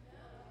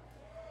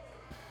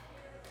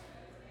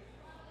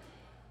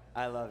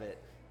 I love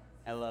it.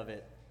 I love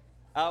it.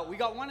 We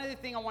got one other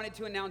thing I wanted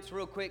to announce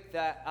real quick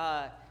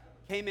that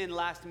came in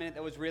last minute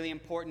that was really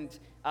important.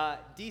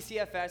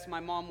 DCFS, my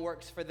mom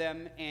works for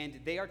them, and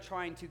they are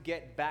trying to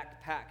get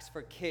backpacks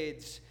for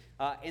kids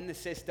in the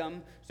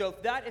system. So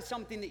if that is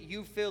something that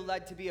you feel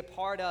led to be a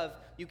part of,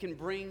 you can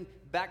bring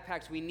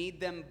backpacks. We need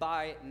them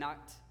by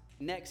not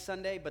next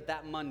Sunday, but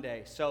that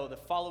Monday. So the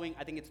following,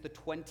 I think it's the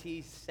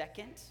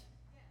 22nd?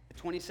 The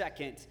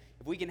 22nd.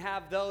 If we can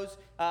have those,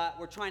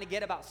 we're trying to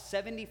get about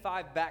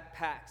 75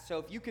 backpacks. So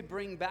if you could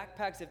bring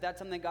backpacks, if that's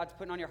something God's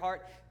putting on your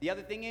heart. The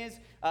other thing is,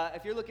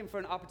 if you're looking for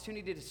an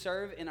opportunity to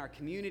serve in our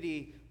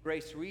community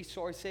Grace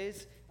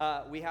Resources,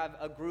 we have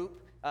a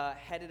group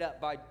headed up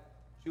by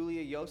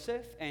Julia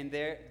Yosef, and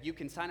there you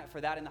can sign up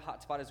for that in the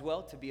hotspot as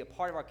well to be a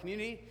part of our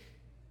community.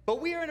 But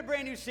we are in a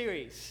brand new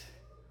series.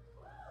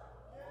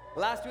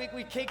 Last week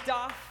we kicked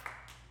off,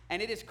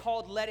 and it is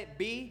called Let It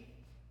Be.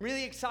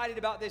 Really excited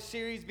about this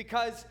series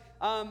because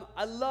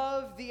I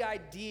love the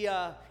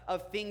idea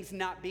of things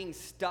not being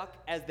stuck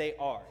as they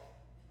are.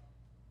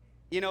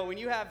 You know, when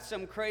you have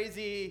some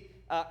crazy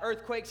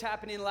earthquakes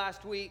happening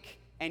last week,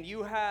 and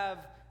you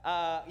have,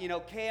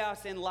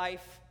 chaos in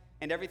life,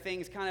 and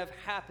everything's kind of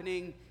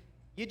happening,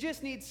 you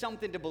just need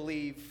something to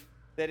believe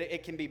that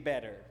it can be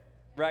better,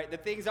 right?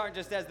 That things aren't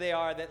just as they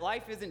are, that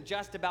life isn't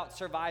just about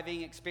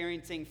surviving,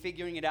 experiencing,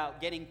 figuring it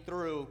out, getting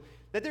through,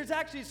 that there's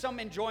actually some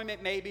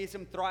enjoyment, maybe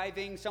some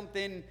thriving,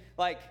 something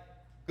like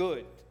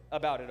good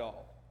about it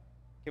all.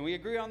 Can we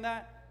agree on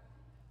that?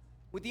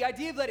 With the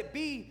idea of Let It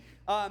Be,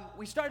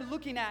 we started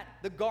looking at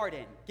the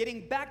garden,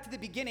 getting back to the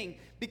beginning,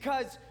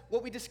 because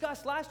what we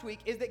discussed last week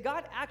is that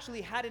God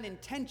actually had an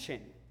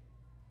intention.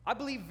 I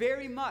believe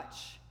very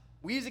much,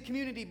 we as a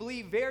community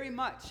believe very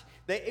much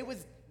that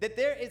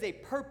there is a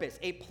purpose,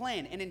 a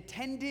plan, an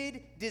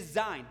intended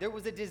design. There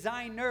was a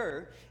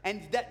designer,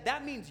 and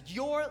that means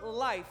your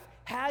life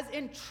has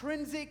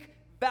intrinsic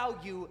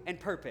value and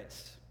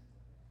purpose.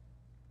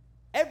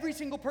 Every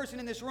single person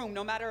in this room,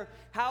 no matter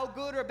how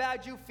good or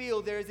bad you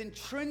feel, there is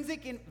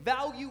intrinsic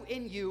value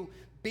in you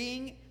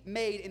being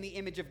made in the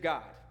image of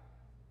God.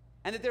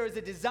 And that there is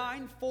a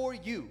design for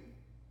you,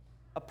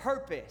 a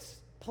purpose,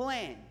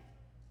 plan.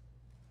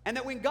 And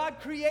that when God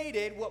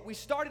created what we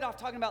started off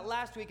talking about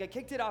last week, I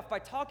kicked it off by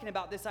talking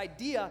about this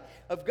idea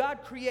of God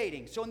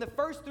creating. So in the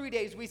first 3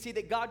 days, we see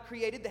that God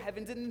created the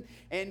heavens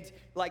and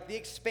like the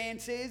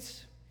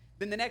expanses.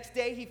 Then the next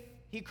day,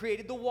 he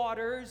created the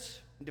waters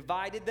and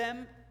divided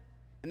them.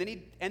 And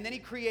then he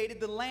created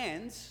the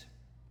lands.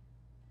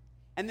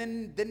 And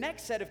then the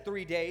next set of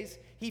 3 days,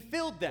 he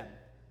filled them.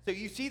 So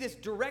you see this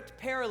direct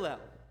parallel.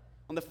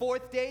 On the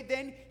fourth day,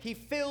 then, he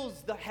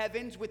fills the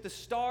heavens with the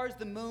stars,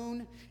 the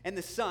moon, and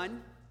the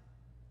sun.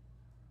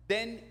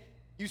 Then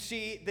you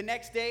see the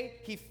next day,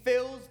 he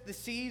fills the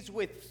seas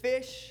with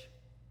fish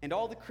and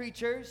all the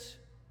creatures.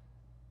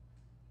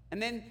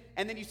 And then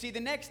you see the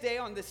next day,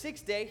 on the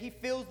sixth day, he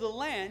fills the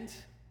land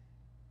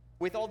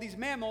with all these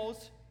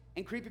mammals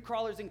and creepy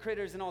crawlers and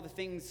critters and all the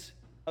things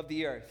of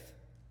the earth.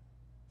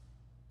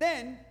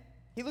 Then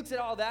he looks at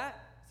all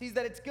that, sees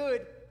that it's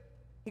good.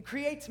 He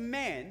creates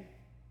man,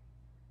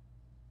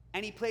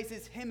 and he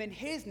places him in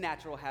his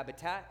natural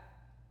habitat,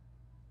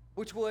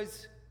 which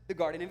was the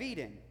Garden of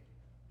Eden.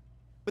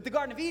 But the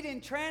Garden of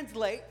Eden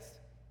translates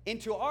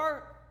into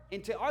our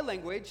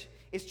language,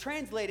 is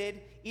translated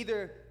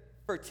either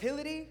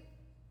fertility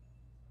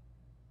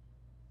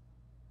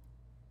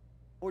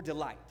or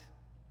delight.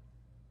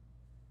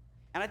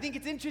 And I think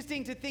it's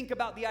interesting to think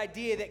about the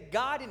idea that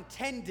God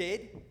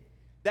intended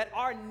that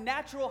our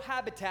natural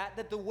habitat,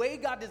 that the way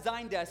God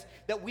designed us,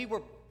 that we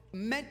were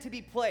meant to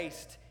be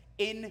placed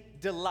in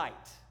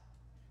delight.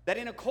 That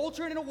in a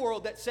culture and in a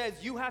world that says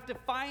you have to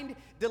find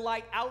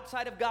delight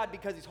outside of God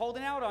because he's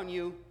holding out on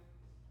you,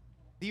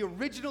 the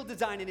original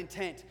design and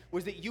intent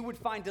was that you would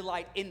find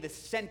delight in the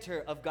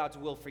center of God's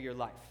will for your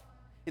life.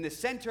 In the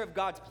center of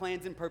God's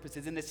plans and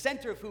purposes, in the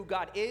center of who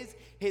God is,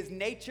 his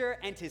nature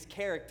and his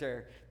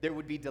character, there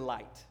would be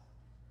delight.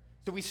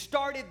 So we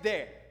started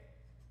there.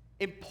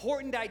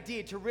 Important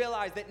idea to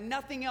realize that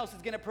nothing else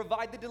is going to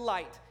provide the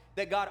delight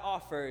that God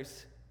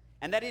offers,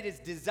 and that it is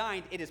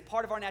designed, it is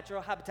part of our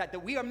natural habitat that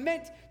we are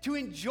meant to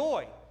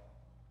enjoy.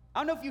 I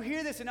don't know if you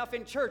hear this enough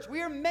in church. We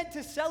are meant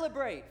to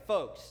celebrate,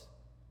 folks.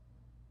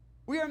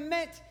 We are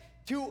meant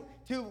to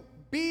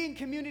be in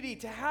community,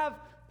 to have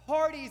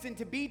parties and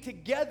to be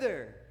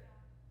together.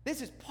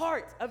 This is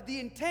part of the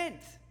intent.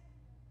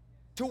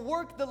 To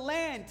work the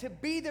land, to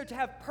be there, to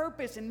have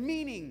purpose and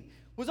meaning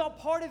was all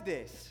part of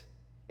this.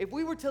 If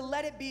we were to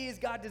let it be as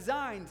God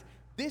designed,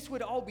 this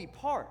would all be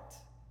part.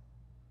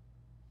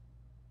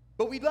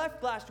 But we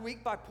left last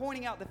week by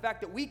pointing out the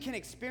fact that we can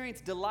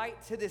experience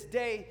delight to this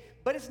day,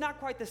 but it's not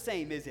quite the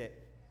same, is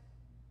it?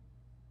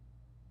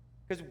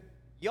 Because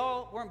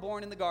y'all weren't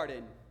born in the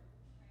garden.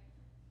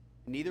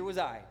 Neither was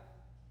I.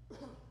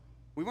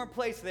 We weren't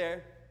placed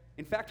there.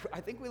 In fact,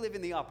 I think we live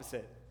in the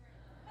opposite.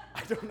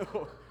 I don't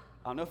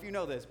know if you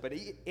know this, but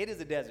it is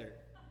a desert.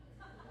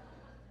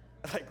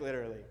 Like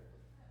literally.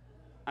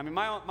 I mean,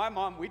 my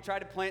mom, we tried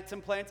to plant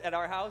some plants at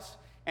our house,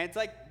 and it's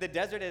like the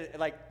desert is,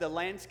 like the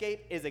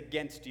landscape is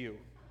against you.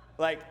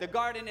 Like the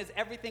garden is,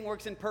 everything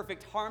works in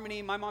perfect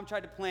harmony. My mom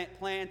tried to plant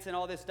plants and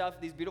all this stuff,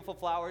 these beautiful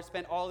flowers,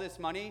 spent all this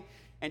money,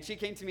 and she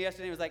came to me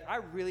yesterday and was like, I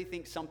really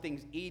think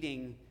something's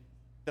eating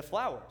the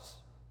flowers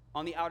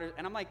on the outer,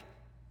 and I'm like,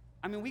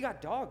 I mean, we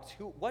got dogs.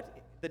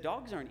 The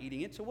dogs aren't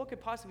eating it, so what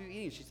could possibly be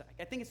eating it? She's like,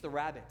 I think it's the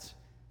rabbits.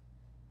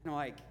 And I'm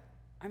like,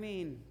 I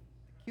mean,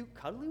 the cute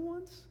cuddly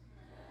ones?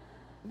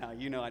 No,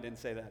 you know I didn't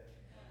say that.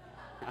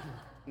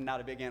 I'm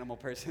not a big animal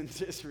person, it's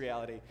just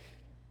reality.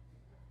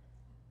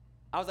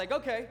 I was like,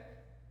 okay.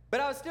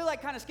 But I was still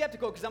like kind of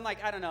skeptical because I'm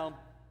like, I don't know.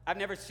 I've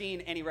never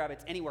seen any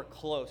rabbits anywhere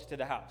close to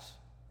the house.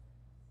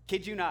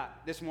 Kid you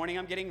not, this morning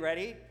I'm getting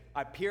ready.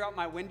 I peer out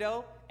my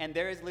window and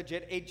there is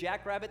legit a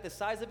jackrabbit the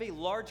size of a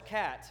large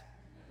cat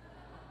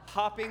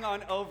hopping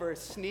on over,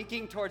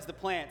 sneaking towards the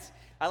plants.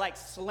 I like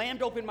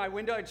slammed open my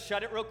window and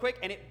shut it real quick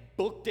and it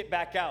booked it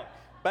back out.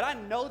 But I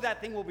know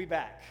that thing will be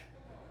back.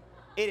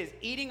 It is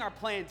eating our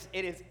plants.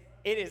 It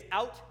is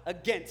out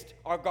against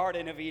our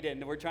Garden of Eden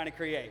that we're trying to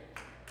create.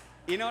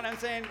 You know what I'm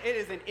saying? It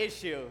is an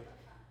issue.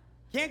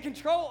 Can't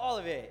control all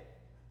of it.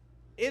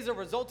 It is a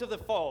result of the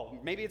fall.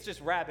 Maybe it's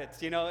just rabbits,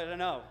 I don't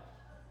know.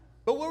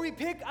 But where we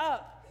pick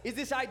up is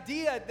this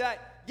idea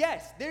that,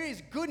 yes, there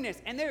is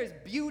goodness and there is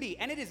beauty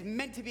and it is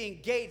meant to be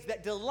engaged,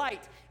 that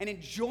delight and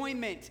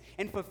enjoyment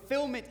and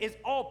fulfillment is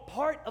all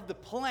part of the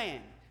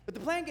plan. But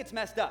the plan gets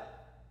messed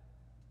up.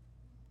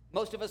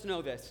 Most of us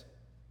know this.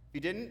 If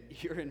you didn't,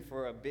 you're in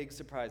for a big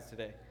surprise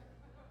today.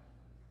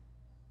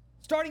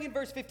 Starting in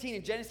verse 15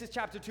 in Genesis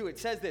chapter 2, it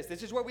says this.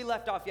 This is where we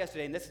left off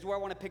yesterday, and this is where I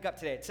want to pick up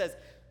today. It says,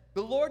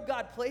 the Lord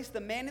God placed the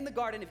man in the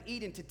Garden of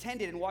Eden to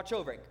tend it and watch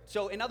over it.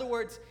 So in other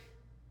words,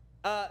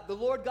 the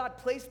Lord God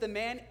placed the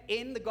man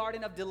in the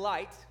Garden of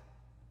Delight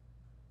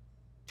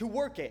to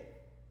work it,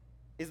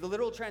 is the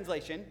literal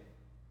translation.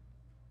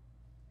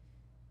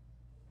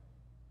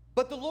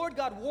 But the Lord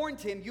God warned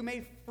him, you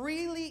may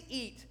freely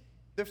eat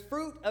the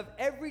fruit of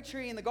every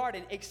tree in the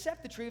garden,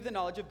 except the tree of the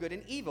knowledge of good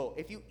and evil.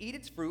 If you eat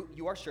its fruit,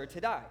 you are sure to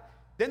die.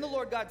 Then the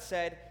Lord God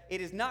said, it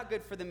is not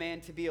good for the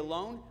man to be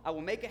alone. I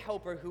will make a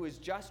helper who is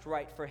just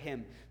right for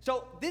him.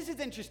 So this is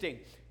interesting.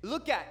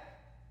 Look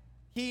at,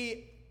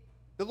 the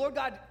Lord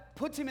God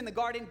puts him in the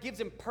garden, gives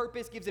him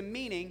purpose, gives him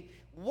meaning.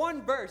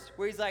 One verse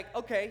where he's like,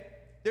 okay,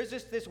 there's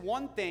just this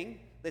one thing,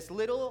 this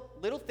little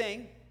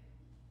thing.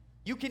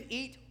 You can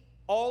eat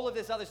all of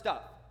this other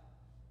stuff.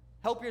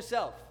 Help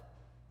yourself.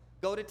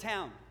 Go to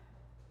town,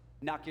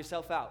 knock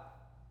yourself out.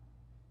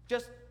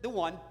 Just the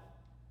one.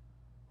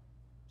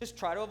 Just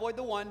try to avoid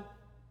the one.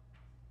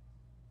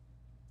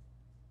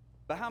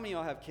 But how many of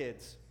y'all have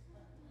kids?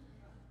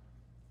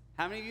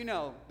 How many of you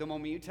know the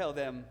moment you tell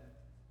them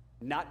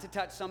not to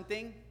touch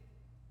something,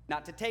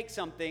 not to take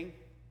something,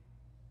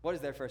 what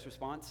is their first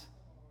response?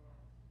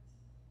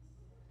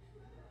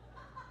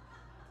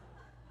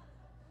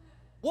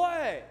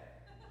 What?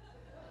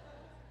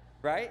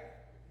 Right?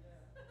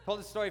 Told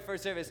the story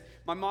first service.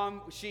 My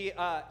mom, she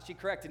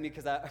corrected me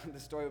because the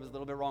story was a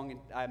little bit wrong and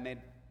I made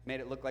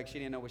it look like she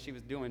didn't know what she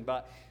was doing,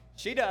 but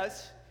she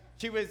does.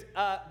 She was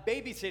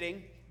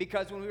babysitting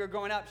because when we were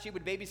growing up, she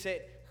would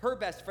babysit her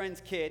best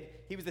friend's kid.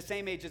 He was the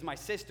same age as my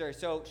sister,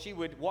 so she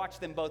would watch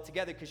them both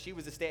together because she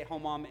was a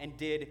stay-at-home mom and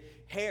did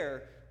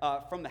hair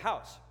from the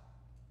house.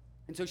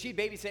 And so she'd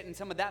babysit, and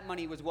some of that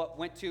money was what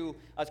went to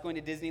us going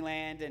to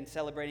Disneyland and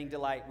celebrating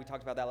Delight. We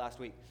talked about that last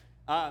week.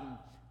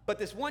 But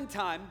this one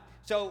time,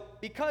 so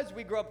because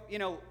we grew up,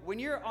 when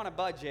you're on a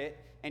budget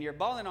and you're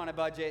balling on a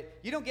budget,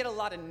 you don't get a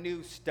lot of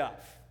new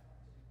stuff,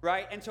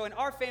 right? And so in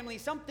our family,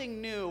 something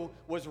new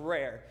was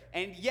rare.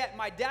 And yet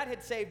my dad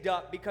had saved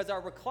up because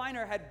our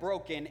recliner had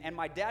broken, and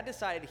my dad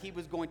decided he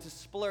was going to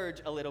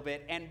splurge a little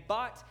bit and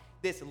bought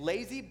this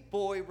Lazy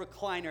Boy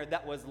recliner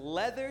that was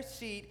leather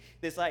seat,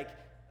 this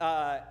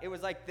it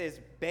was like this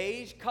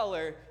beige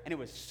color, and it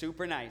was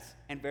super nice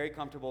and very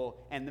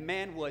comfortable, and the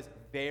man was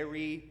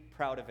very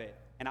proud of it.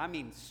 And I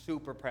mean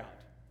super proud.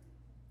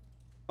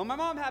 Well, my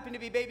mom happened to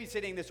be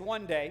babysitting this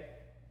one day,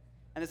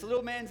 and this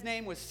little man's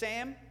name was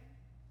Sam.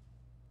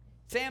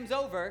 Sam's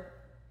over,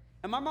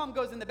 and my mom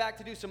goes in the back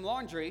to do some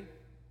laundry,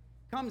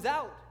 comes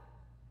out,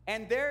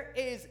 and there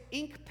is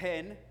ink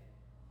pen,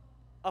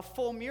 a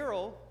full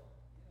mural,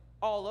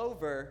 all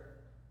over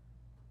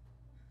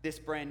this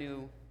brand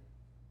new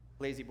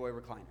Lazy Boy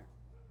recliner.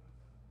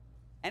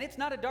 And it's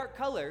not a dark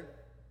color,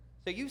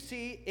 so you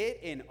see it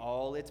in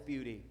all its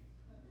beauty.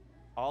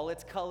 All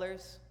its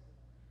colors.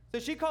 So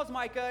she calls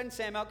Micah and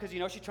Sam out because,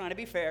 she's trying to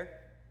be fair.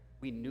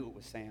 We knew it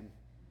was Sam.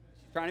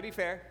 She's trying to be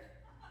fair.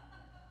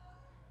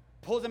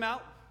 Pulls him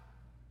out.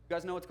 You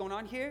guys know what's going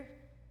on here?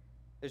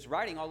 There's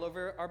writing all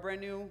over our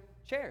brand new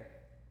chair.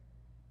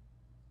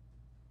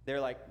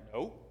 They're like,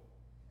 no.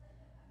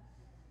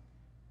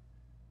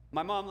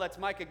 My mom lets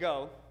Micah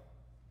go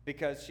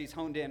because she's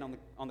honed in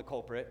on the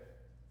culprit,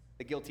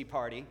 the guilty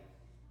party.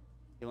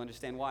 You'll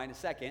understand why in a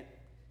second.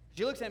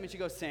 She looks at him and she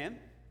goes, Sam,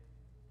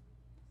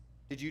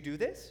 Did you do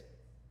this?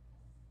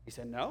 He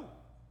said, no.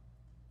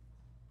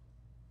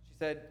 She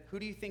said, who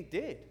do you think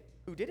did?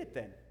 Who did it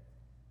then? And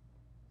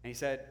he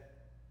said,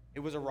 it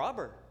was a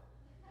robber.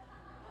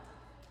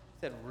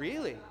 She said,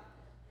 really?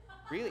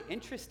 Really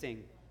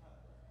interesting.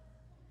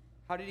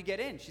 How did he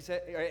get in? She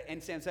said,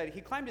 and Sam said, he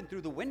climbed in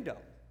through the window.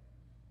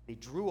 He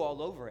drew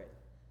all over it.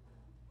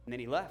 And then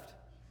he left.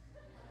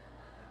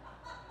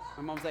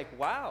 My mom's like,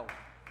 wow,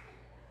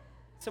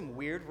 some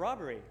weird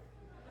robbery.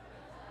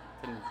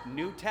 It's a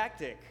new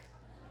tactic.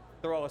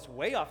 Throw us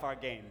way off our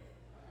game.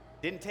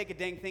 Didn't take a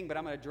dang thing, but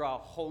I'm gonna draw a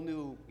whole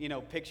new,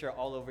 picture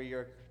all over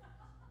your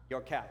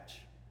couch.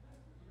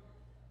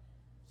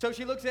 So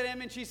she looks at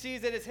him and she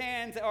sees that his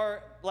hands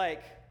are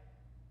like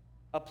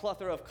a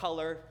plethora of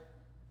color,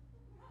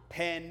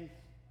 pen,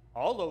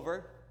 all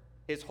over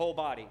his whole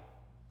body.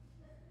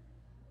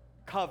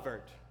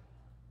 Covered.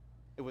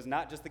 It was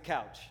not just the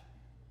couch,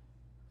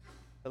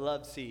 the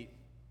love seat.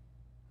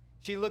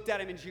 She looked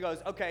at him and she goes,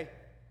 okay,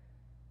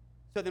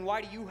 so then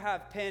why do you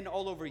have pen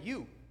all over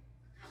you?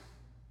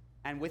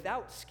 And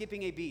without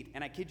skipping a beat,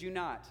 and I kid you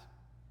not,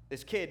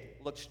 this kid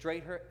looked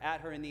straight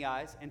at her in the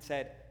eyes and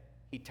said,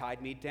 he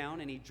tied me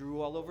down and he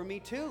drew all over me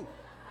too.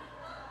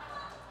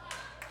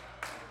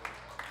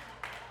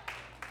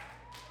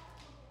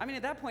 I mean,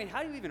 at that point,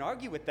 how do you even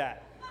argue with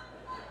that?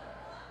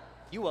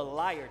 You a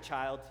liar,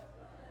 child.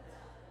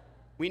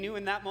 We knew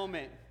in that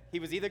moment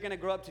he was either going to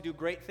grow up to do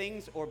great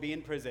things or be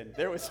in prison.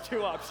 There was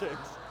two options.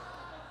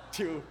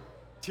 Two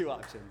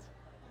options.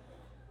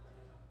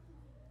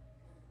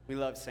 We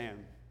love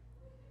Sam.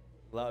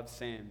 Love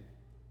Sam.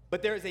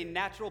 But there is a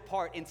natural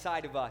part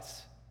inside of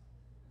us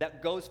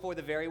that goes for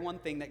the very one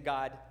thing that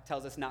God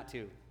tells us not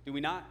to. Do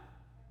we not?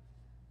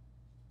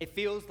 It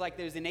feels like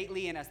there's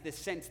innately in us this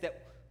sense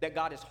that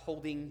God is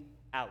holding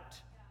out.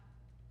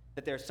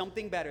 That there's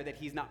something better that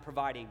he's not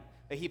providing.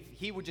 That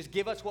he would just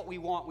give us what we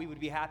want, we would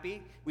be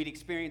happy. We'd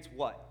experience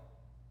what?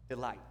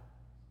 Delight.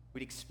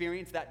 We'd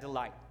experience that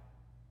delight.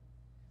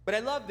 But I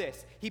love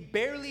this.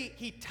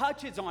 He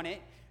touches on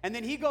it, and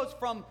then he goes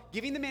from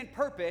giving the man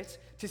purpose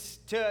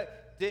to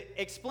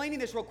explaining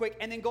this real quick,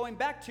 and then going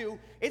back to,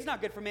 it's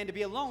not good for man to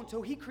be alone,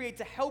 so he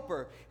creates a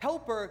helper.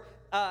 Helper,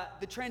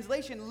 the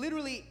translation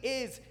literally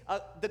is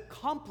the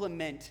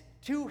complement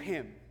to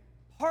him.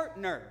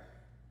 Partner.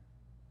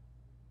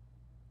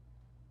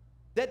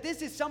 That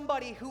this is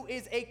somebody who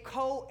is a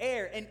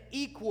co-heir, an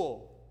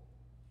equal.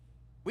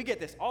 We get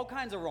this all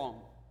kinds of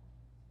wrong.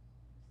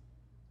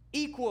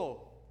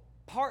 Equal,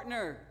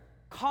 partner,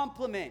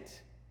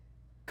 complement,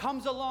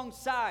 comes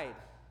alongside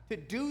to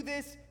do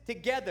this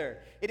together.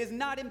 It is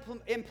not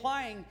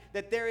implying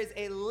that there is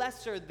a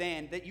lesser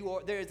than,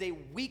 there is a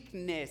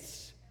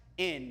weakness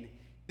in.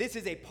 This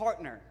is a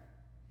partner.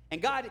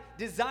 And God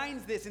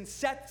designs this and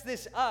sets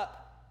this up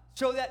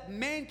so that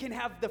man can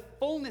have the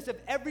fullness of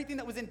everything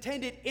that was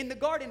intended in the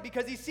garden,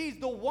 because he sees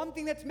the one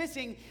thing that's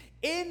missing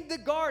in the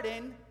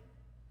garden.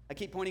 I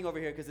keep pointing over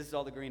here because this is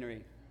all the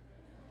greenery.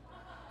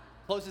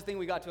 Closest thing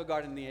we got to a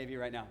garden in the AV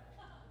right now.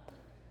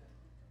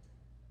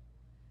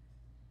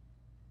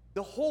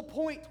 The whole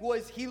point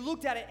was he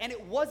looked at it and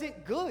it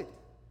wasn't good.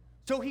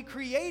 So he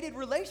created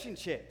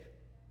relationship.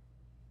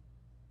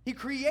 He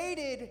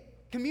created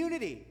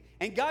community.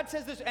 And God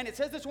says this, and it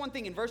says this one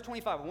thing in verse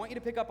 25. I want you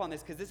to pick up on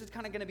this because this is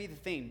kind of going to be the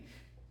theme.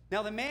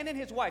 Now the man and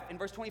his wife, in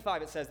verse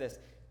 25 it says this.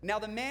 Now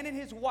the man and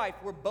his wife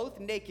were both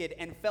naked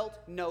and felt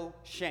no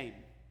shame.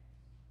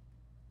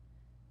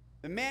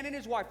 The man and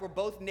his wife were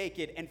both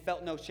naked and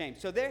felt no shame.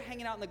 So they're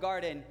hanging out in the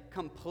garden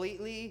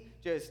completely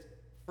just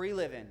free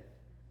living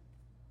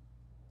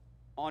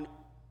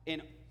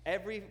in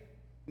every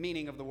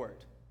meaning of the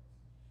word.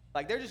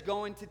 Like they're just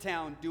going to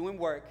town, doing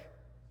work,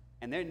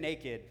 and they're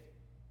naked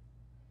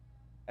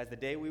as the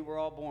day we were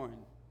all born.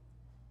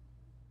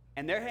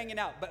 And they're hanging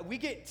out. But we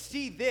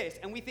see this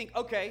and we think,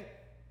 okay,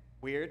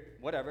 weird,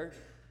 whatever.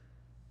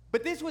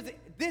 But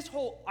this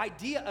whole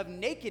idea of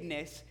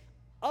nakedness,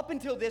 up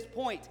until this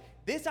point,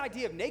 this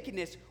idea of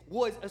nakedness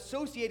was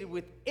associated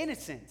with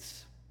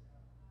innocence.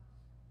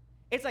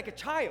 It's like a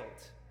child,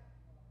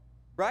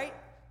 right?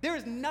 There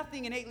is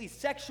nothing innately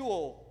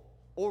sexual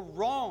or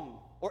wrong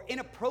or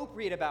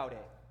inappropriate about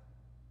it.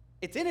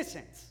 It's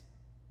innocence.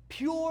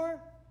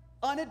 Pure,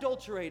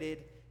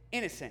 unadulterated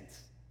innocence.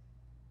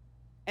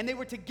 And they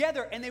were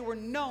together and they were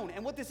known.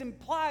 And what this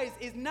implies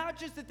is not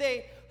just that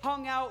they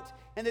hung out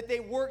and that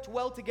they worked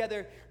well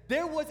together.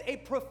 There was a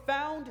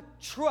profound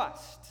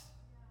trust.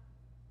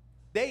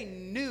 They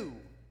knew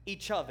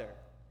each other.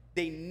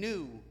 They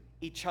knew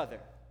each other.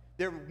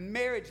 Their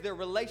marriage, their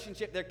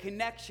relationship, their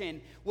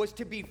connection was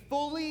to be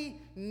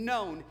fully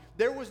known.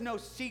 There was no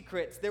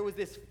secrets. There was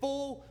this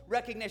full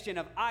recognition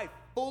of, I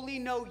fully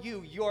know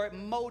you, your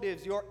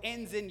motives, your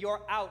ins and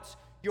your outs,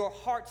 your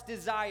heart's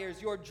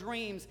desires, your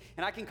dreams,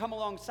 and I can come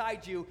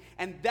alongside you.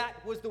 And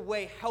that was the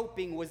way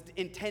helping was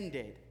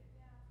intended.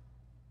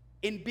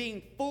 In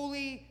being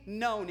fully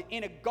known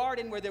in a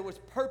garden where there was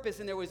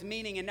purpose and there was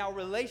meaning, and now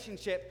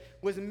relationship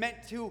was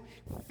meant to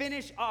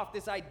finish off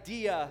this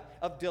idea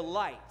of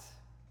delight.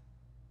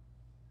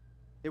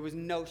 There was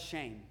no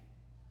shame,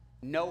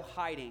 no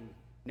hiding,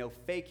 No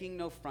faking,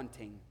 no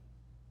fronting.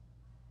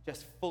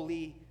 Just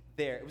fully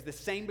there. It was the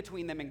same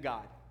between them and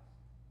God.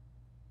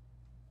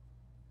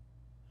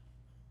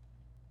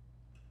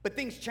 But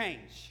things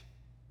change.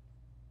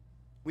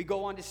 We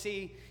go on to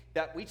see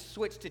that we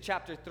switch to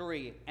chapter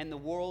 3, and the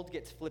world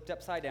gets flipped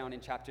upside down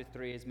in chapter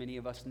 3, as many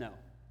of us know.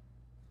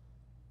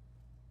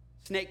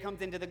 Snake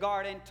comes into the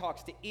garden,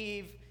 talks to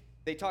Eve.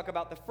 They talk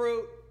about the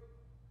fruit.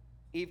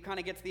 Eve kind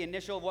of gets the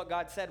initial of what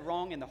God said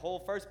wrong in the whole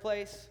first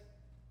place.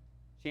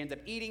 She ends up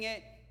eating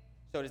it.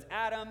 So does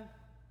Adam.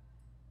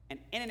 And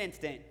in an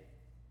instant,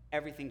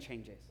 everything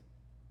changes.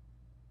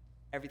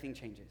 Everything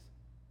changes.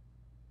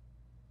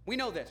 We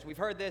know this. We've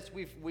heard this.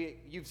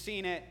 You've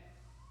seen it.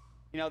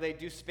 You know, they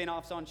do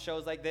spin-offs on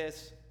shows like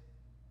this.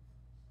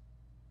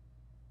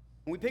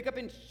 When we pick up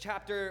in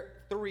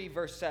chapter 3,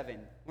 verse 7, I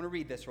want to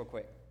read this real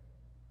quick.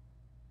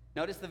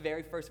 Notice the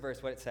very first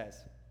verse, what it says.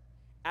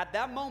 At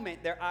that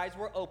moment, their eyes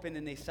were opened,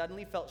 and they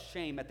suddenly felt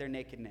shame at their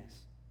nakedness.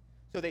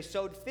 So they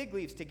sewed fig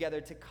leaves together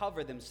to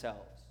cover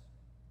themselves.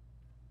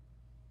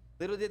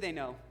 Little did they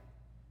know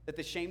that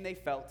the shame they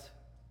felt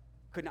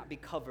could not be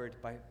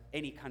covered by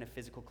any kind of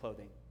physical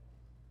clothing.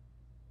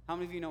 How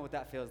many of you know what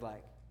that feels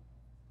like?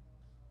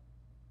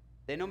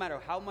 That no matter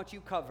how much you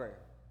cover,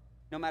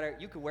 no matter,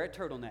 you could wear a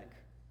turtleneck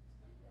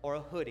or a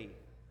hoodie,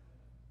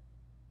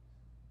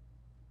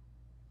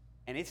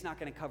 and it's not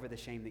going to cover the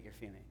shame that you're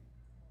feeling.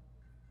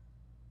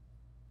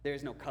 There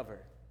is no cover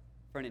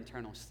for an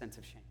internal sense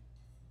of shame.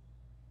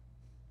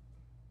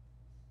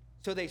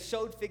 So they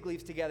sewed fig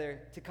leaves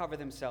together to cover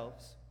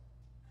themselves.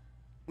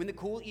 When the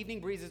cool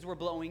evening breezes were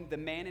blowing, the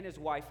man and his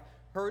wife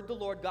heard the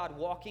Lord God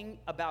walking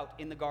about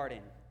in the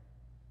garden.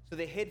 So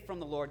they hid from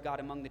the Lord God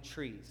among the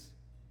trees.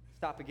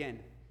 Stop again.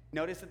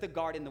 Notice that the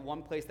garden, the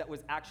one place that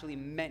was actually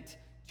meant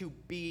to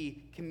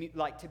be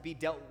to be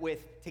dealt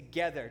with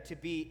together, to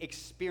be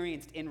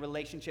experienced in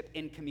relationship,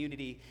 in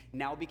community,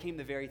 now became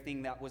the very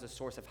thing that was a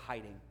source of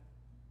hiding.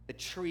 The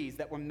trees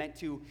that were meant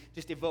to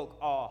just evoke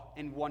awe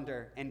and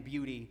wonder and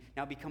beauty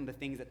now become the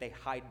things that they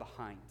hide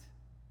behind.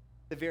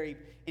 The very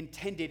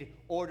intended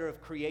order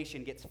of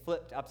creation gets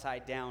flipped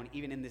upside down,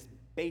 even in this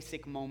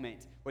basic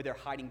moment where they're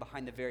hiding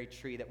behind the very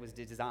tree that was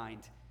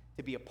designed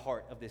to be a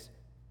part of this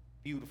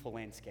beautiful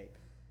landscape.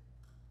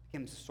 It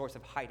becomes a source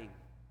of hiding.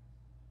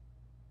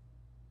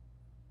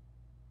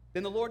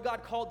 Then the Lord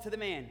God called to the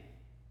man,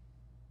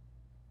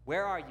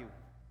 "Where are you?"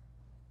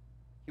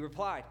 He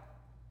replied,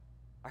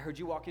 "I heard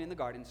you walking in the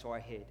garden, so I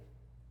hid.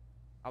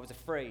 I was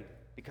afraid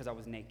because I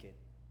was naked."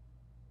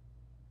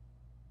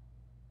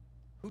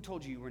 "Who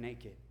told you you were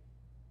naked?"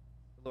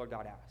 the Lord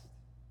God asked.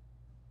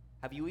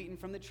 "Have you eaten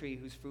from the tree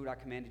whose fruit I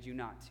commanded you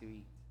not to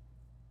eat?"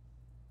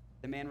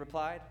 The man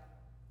replied,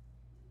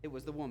 "It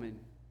was the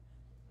woman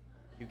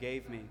you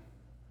gave me."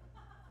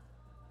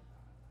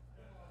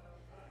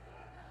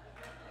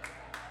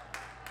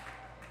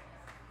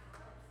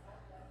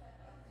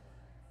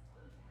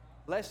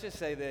 Let's just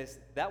say this,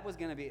 that was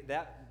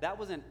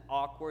an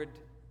awkward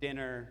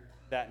dinner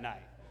that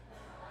night.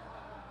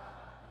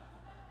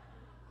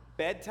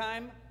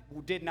 Bedtime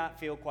did not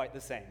feel quite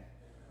the same.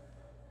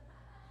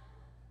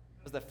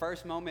 It was the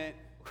first moment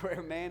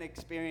where a man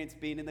experienced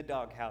being in the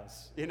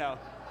doghouse, you know.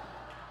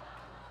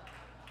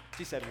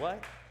 She said,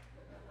 "What?"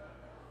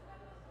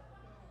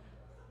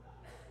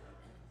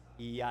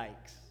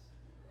 Yikes.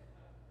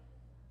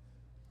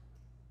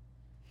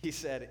 He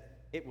said,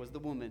 "It was the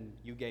woman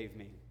you gave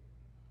me."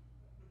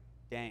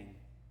 Dang.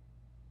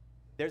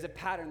 There's a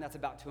pattern that's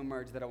about to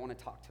emerge that I want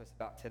to talk to us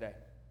about today.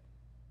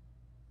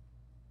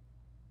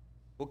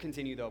 We'll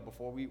continue though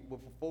before we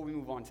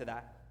move on to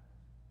that.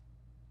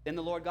 Then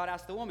the Lord God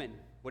asked the woman,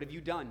 "What have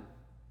you done?"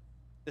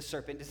 "The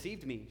serpent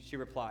deceived me," she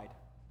replied.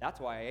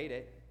 "That's why I ate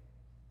it."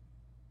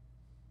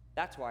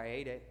 That's why I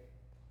ate it.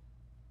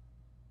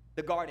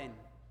 The garden.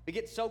 We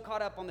get so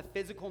caught up on the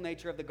physical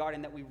nature of the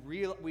garden that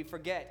we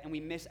forget and we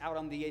miss out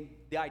on the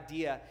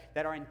idea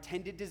that our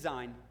intended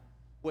design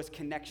was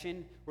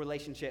connection,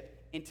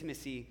 relationship,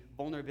 intimacy,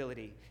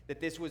 vulnerability.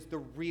 That this was the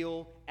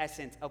real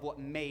essence of what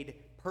made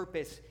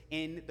purpose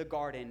in the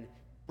garden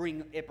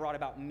it brought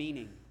about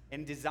meaning,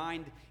 and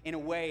designed in a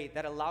way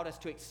that allowed us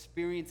to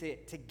experience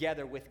it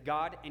together with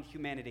God and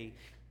humanity.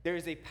 There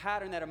is a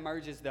pattern that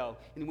emerges though,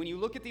 and when you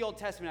look at the Old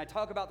Testament, I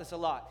talk about this a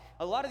lot.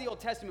 A lot of the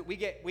Old Testament, we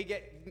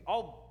get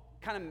all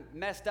kind of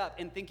messed up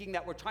in thinking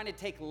that we're trying to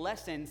take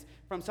lessons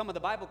from some of the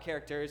Bible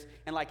characters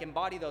and like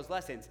embody those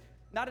lessons.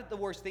 Not the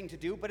worst thing to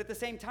do, but at the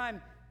same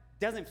time,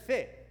 doesn't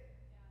fit.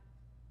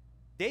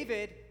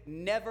 David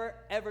never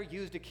ever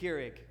used a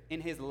Keurig in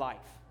his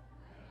life.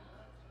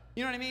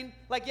 You know what I mean?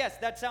 Like, yes,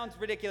 that sounds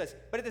ridiculous,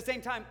 but at the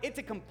same time, it's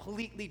a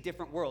completely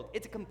different world.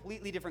 It's a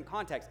completely different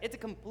context. It's a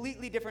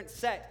completely different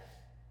set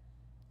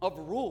of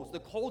rules. The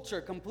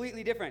culture,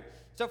 completely different.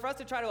 So for us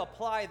to try to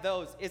apply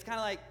those is kind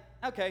of like,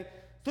 okay,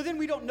 so then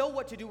we don't know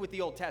what to do with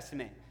the Old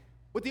Testament.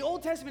 What the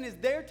Old Testament is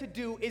there to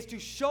do is to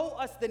show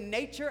us the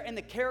nature and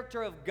the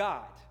character of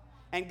God.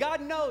 And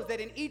God knows that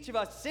in each of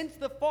us, since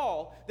the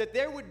fall, that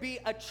there would be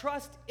a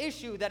trust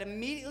issue that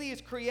immediately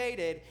is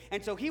created.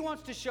 And so he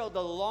wants to show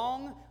the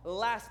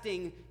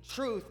long-lasting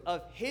truth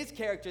of his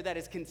character that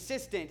is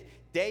consistent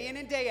day in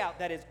and day out,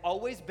 that has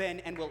always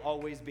been and will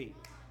always be.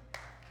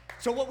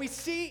 So what we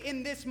see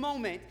in this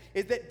moment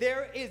is that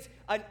there is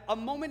a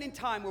moment in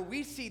time where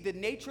we see the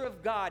nature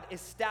of God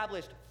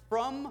established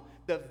from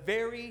the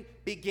very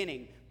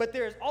beginning. But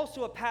there is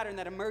also a pattern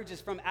that emerges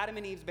from Adam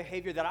and Eve's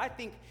behavior that I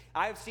think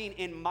I've seen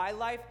in my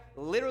life,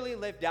 literally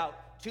lived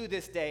out to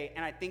this day,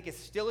 and I think is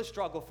still a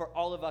struggle for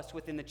all of us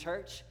within the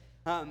church.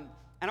 And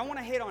I want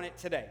to hit on it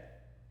today.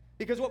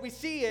 Because what we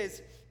see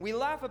is, we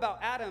laugh about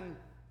Adam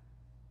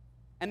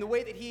and the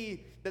way that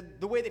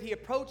he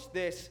approached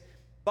this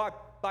by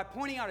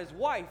pointing out his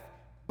wife.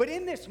 But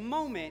in this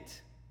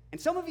moment,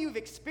 and some of you have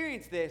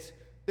experienced this,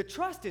 the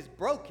trust is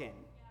broken.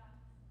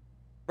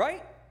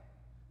 Right?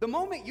 The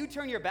moment you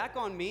turn your back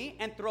on me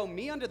and throw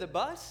me under the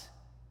bus,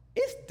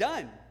 it's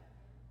done.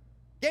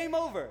 Game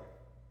over.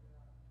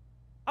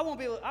 I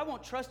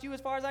won't trust you as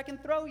far as I can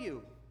throw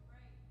you.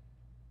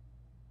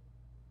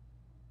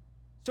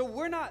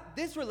 So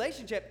this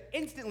relationship,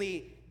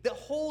 instantly, the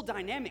whole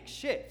dynamic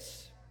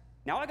shifts.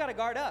 Now I got to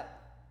guard up.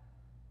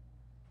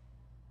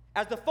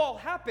 As the fall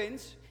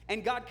happens,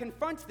 and God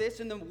confronts this,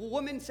 and the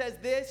woman says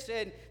this,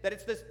 and that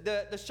it's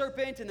the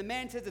serpent, and the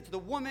man says it's the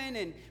woman,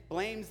 and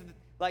blames,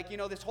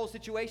 this whole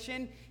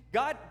situation.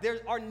 God, there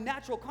are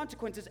natural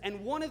consequences,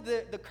 and one of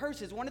the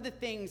curses, one of the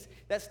things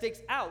that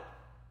sticks out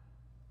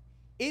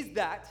is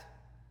that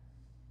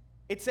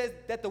it says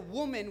that the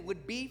woman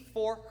would be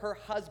for her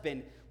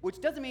husband, which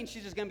doesn't mean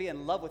she's just going to be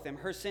in love with him.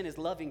 Her sin is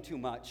loving too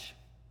much.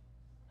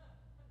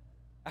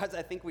 As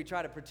I think we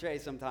try to portray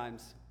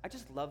sometimes. I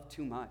just love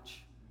too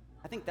much.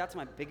 I think that's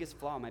my biggest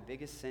flaw, my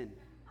biggest sin.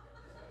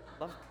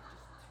 Love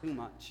just too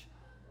much.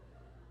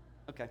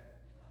 Okay.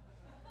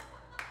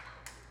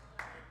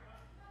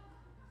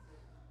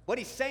 What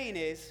he's saying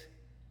is,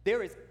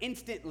 there is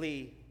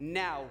instantly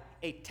now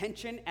a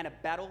tension and a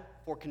battle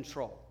for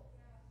control.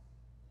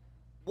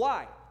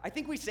 Why? I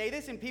think we say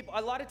this, and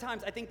a lot of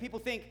times I think people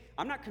think,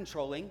 I'm not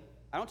controlling.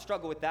 I don't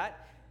struggle with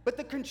that. But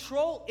the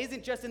control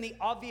isn't just in the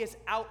obvious,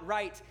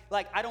 outright,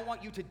 I don't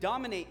want you to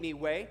dominate me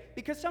way,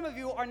 because some of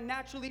you are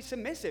naturally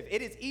submissive.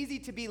 It is easy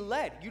to be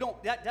led.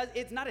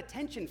 It's not a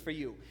tension for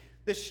you.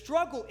 The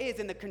struggle is,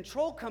 and the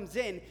control comes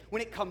in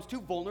when it comes to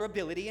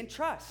vulnerability and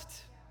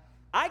trust.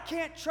 I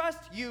can't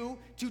trust you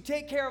to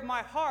take care of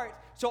my heart,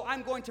 so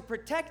I'm going to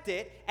protect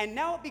it. And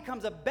now it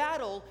becomes a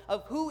battle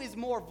of who is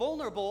more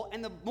vulnerable,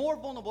 and the more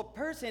vulnerable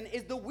person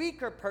is the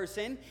weaker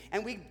person,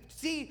 and we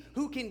see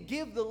who can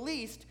give the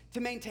least to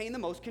maintain the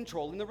most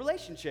control in the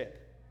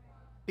relationship.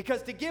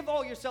 Because to give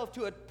all yourself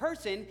to a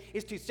person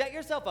is to set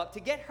yourself up to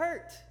get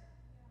hurt.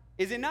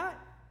 Is it not?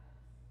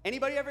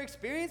 Anybody ever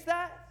experienced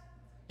that?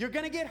 You're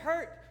going to get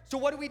hurt. So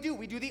what do?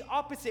 We do the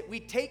opposite. We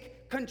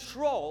take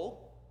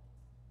control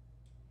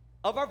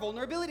of our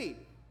vulnerability.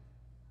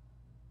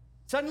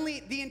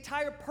 Suddenly, the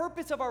entire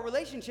purpose of our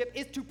relationship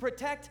is to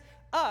protect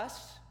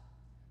us,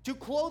 to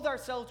clothe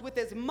ourselves with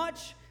as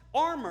much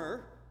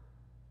armor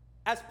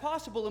as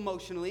possible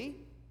emotionally,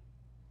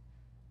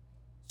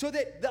 so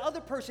that the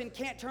other person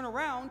can't turn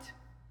around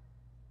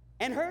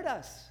and hurt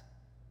us.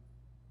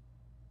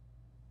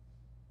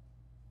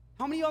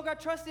 How many of y'all got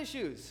trust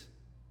issues?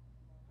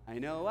 I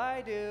know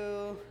I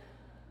do.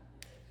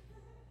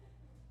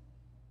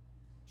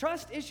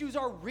 Trust issues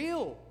are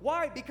real.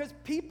 Why? Because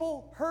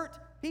people hurt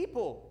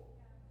people.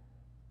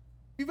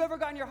 If you've ever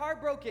gotten your heart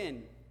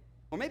broken,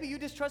 or maybe you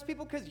distrust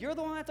people because you're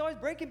the one that's always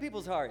breaking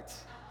people's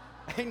hearts,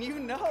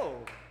 and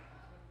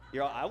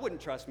I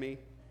wouldn't trust me.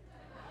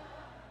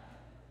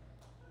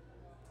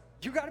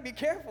 You got to be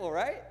careful,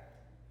 right?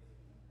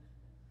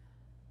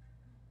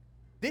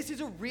 This is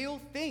a real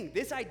thing.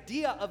 This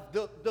idea of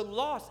the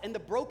loss and the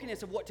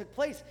brokenness of what took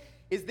place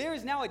is there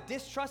is now a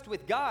distrust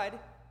with God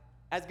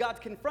as God's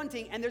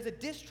confronting, and there's a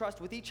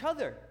distrust with each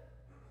other.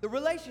 The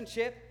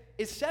relationship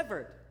is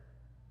severed.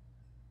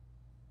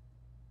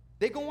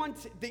 They go on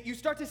you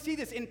start to see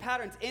this in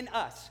patterns in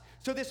us.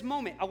 So this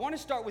moment, I want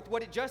to start with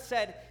what it just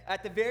said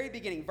at the very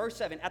beginning, verse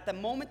 7. At the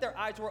moment their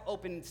eyes were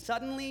opened,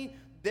 suddenly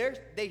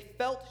they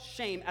felt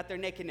shame at their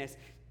nakedness.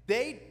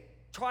 They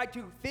tried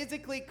to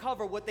physically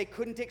cover what they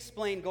couldn't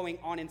explain going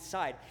on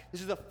inside.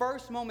 This is the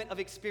first moment of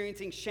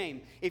experiencing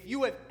shame. If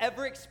you have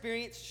ever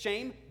experienced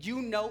shame,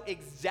 you know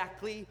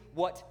exactly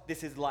what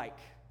this is like.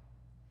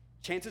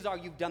 Chances are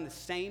you've done the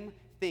same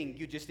thing,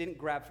 you just didn't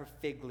grab for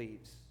fig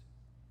leaves.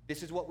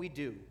 This is what we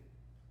do.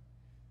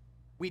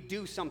 We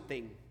do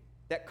something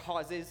that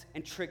causes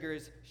and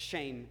triggers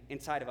shame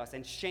inside of us.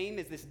 And shame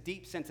is this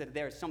deep sense that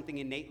there is something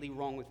innately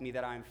wrong with me,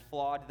 that I am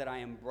flawed, that I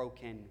am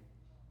broken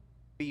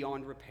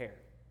beyond repair.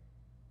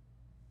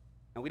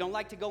 And we don't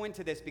like to go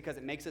into this because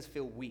it makes us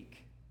feel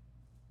weak.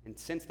 And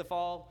since the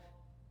fall,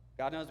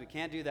 God knows we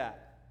can't do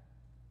that.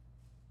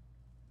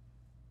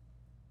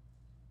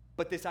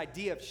 But this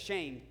idea of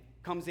shame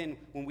comes in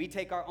when we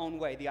take our own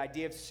way. The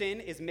idea of sin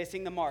is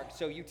missing the mark.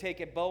 So you take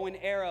a bow and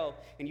arrow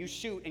and you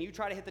shoot and you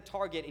try to hit the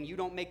target and you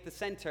don't make the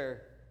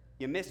center.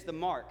 You missed the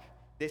mark.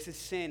 This is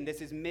sin.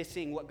 This is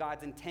missing what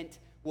God's intent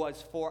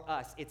was for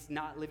us. It's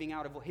not living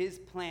out of his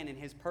plan and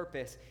his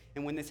purpose.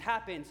 And when this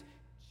happens,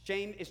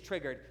 shame is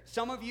triggered.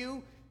 Some of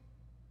you,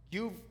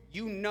 you've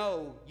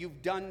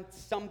done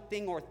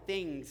something or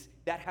things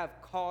that have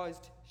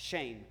caused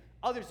shame.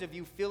 Others of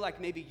you feel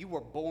like maybe you were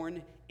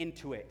born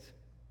into it.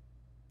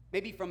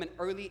 Maybe from an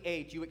early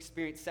age you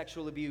experienced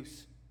sexual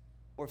abuse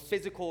or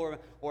physical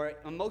or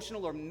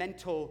emotional or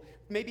mental.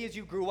 Maybe as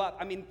you grew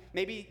up,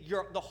 maybe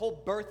the whole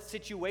birth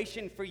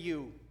situation for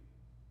you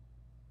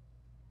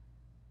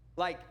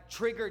like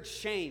triggered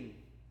shame.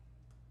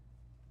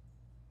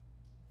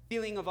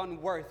 Feeling of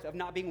unworth, of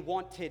not being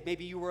wanted.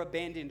 Maybe you were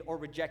abandoned or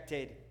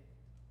rejected.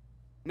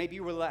 Maybe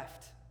you were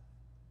left.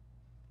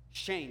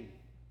 Shame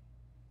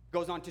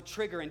goes on to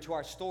trigger into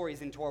our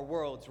stories, into our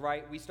worlds,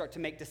 right? We start to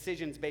make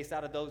decisions based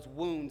out of those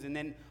wounds, and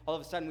then all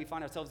of a sudden we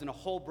find ourselves in a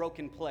whole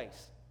broken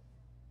place.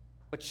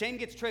 But shame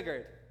gets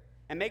triggered.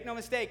 And make no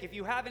mistake, if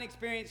you haven't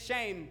experienced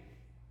shame,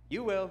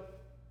 you will.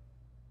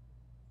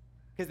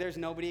 Because there's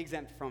nobody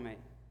exempt from it.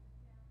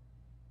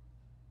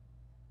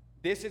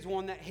 This is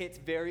one that hits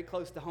very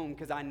close to home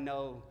because I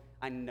know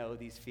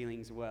these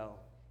feelings well.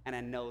 And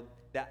I know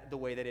that the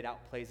way that it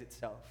outplays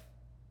itself.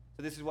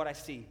 So this is what I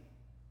see.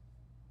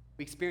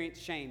 We experience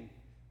shame.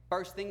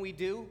 First thing we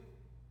do,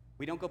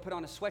 we don't go put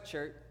on a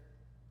sweatshirt.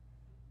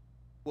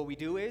 What we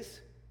do is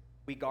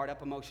we guard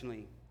up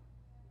emotionally.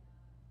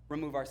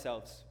 Remove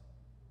ourselves.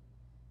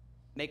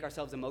 Make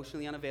ourselves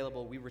emotionally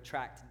unavailable. We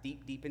retract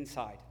deep, deep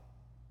inside.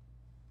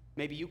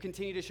 Maybe you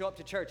continue to show up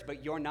to church,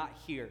 but you're not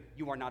here.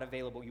 You are not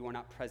available. You are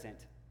not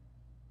present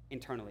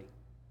internally.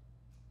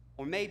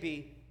 Or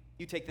maybe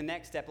you take the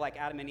next step like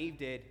Adam and Eve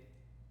did,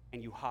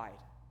 and you hide.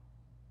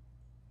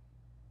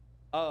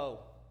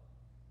 Oh,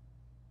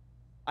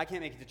 I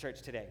can't make it to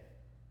church today.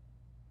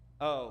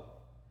 Oh,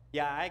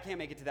 yeah, I can't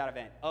make it to that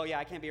event. Oh, yeah,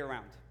 I can't be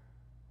around.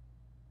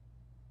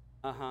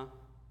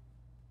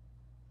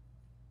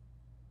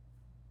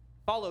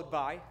 Followed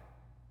by,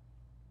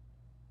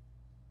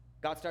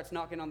 God starts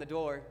knocking on the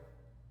door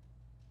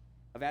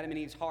of Adam and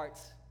Eve's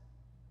hearts.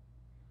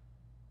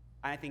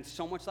 And I think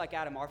so much like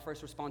Adam, our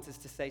first response is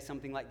to say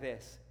something like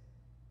this.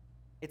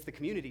 It's the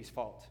community's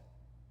fault.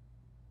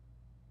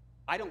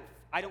 I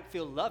don't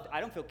feel loved. I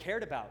don't feel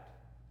cared about.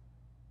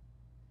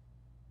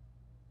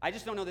 I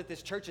just don't know that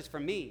this church is for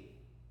me.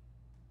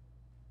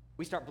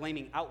 We start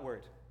blaming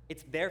outward.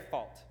 It's their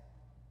fault.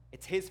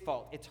 It's his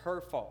fault. It's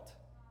her fault.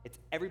 It's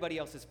everybody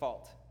else's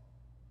fault.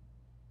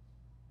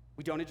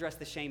 We don't address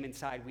the shame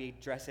inside. We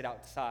address it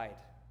outside.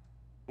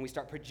 And we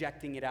start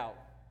projecting it out.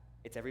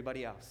 It's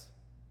everybody else.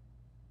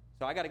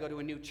 So I got to go to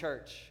a new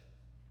church.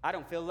 I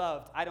don't feel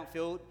loved. I don't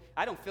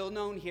feel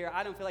known here.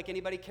 I don't feel like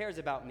anybody cares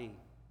about me.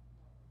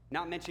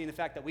 Not mentioning the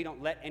fact that we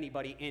don't let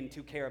anybody in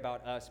to care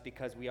about us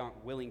because we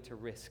aren't willing to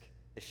risk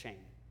the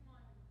shame.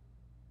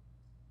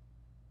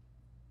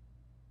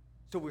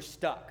 So we're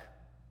stuck.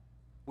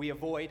 We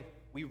avoid,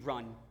 we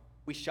run,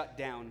 we shut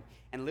down,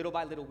 and little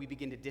by little we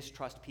begin to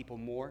distrust people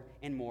more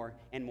and more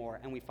and more,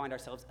 and we find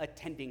ourselves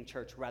attending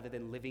church rather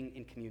than living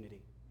in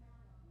community.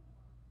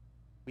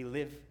 We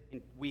live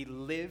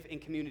in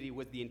community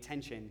was the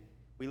intention.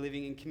 We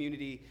living in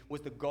community was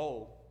the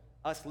goal.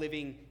 Us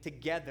living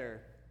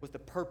together was the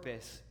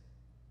purpose.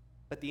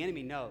 But the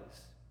enemy knows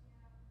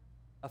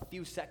a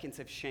few seconds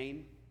of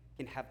shame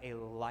can have a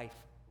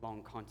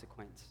lifelong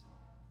consequence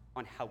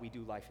on how we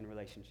do life in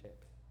relationship.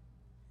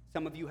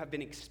 Some of you have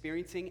been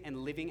experiencing and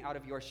living out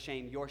of your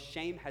shame. Your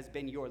shame has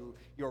been your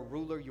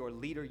ruler, your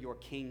leader, your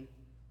king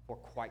for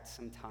quite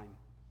some time.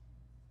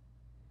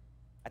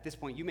 At this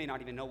point, you may not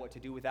even know what to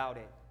do without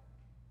it.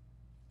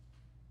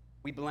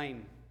 We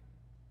blame.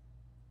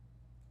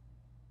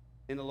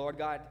 Then the Lord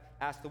God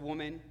asked the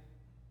woman,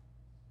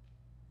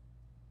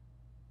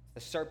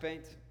 the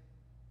serpent.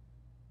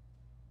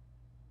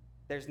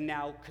 There's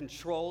now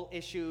control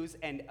issues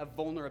and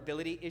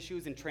vulnerability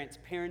issues and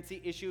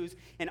transparency issues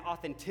and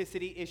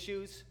authenticity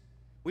issues.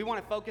 We want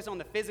to focus on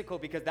the physical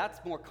because that's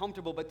more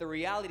comfortable, but the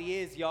reality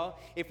is, y'all,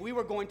 if we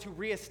were going to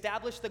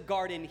reestablish the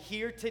garden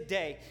here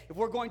today, if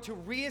we're going to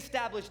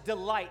reestablish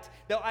delight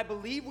that I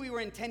believe we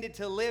were intended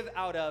to live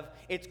out of,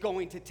 it's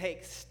going to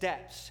take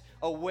steps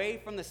away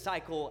from the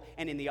cycle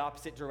and in the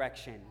opposite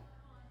direction.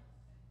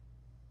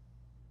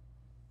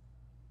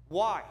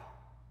 Why?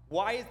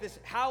 Why is this,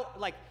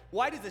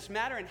 why does this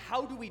matter and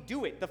how do we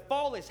do it? The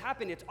fall has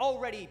happened,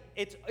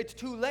 it's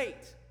too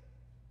late.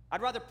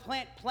 I'd rather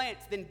plant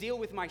plants than deal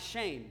with my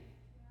shame.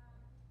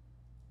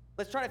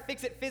 Let's try to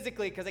fix it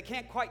physically because I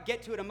can't quite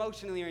get to it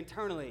emotionally or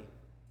internally.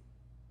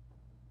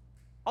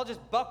 I'll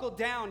just buckle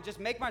down, just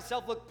make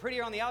myself look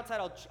prettier on the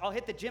outside. I'll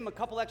hit the gym a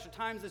couple extra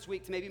times this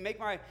week to maybe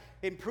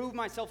improve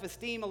my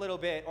self-esteem a little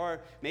bit,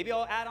 or maybe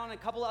I'll add on a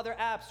couple other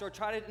apps or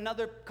try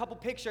another couple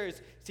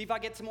pictures, see if I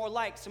get some more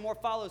likes, some more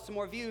follows, some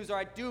more views, or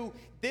I do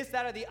this,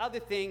 that, or the other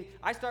thing.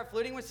 I start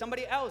flirting with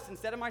somebody else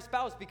instead of my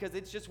spouse because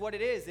it's just what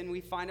it is, and we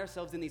find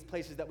ourselves in these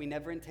places that we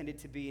never intended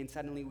to be, and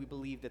suddenly we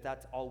believe that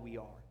that's all we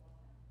are.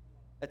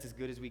 That's as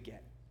good as we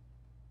get.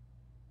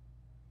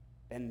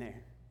 Been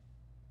there,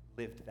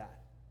 lived that.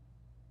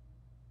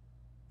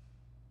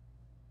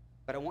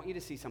 But I want you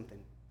to see something.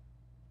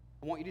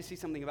 I want you to see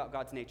something about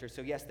God's nature.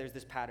 So yes, there's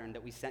this pattern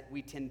that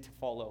we tend to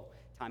follow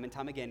time and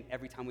time again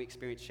every time we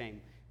experience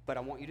shame. But I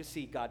want you to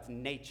see God's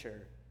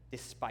nature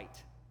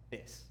despite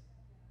this.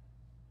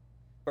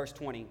 Verse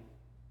 20,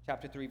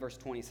 chapter 3, verse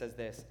 20 says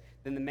this.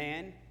 Then the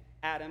man,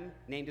 Adam,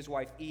 named his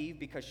wife Eve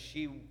because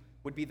she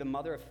would be the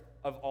mother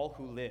of all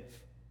who live.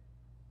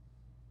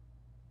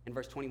 In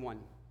verse 21,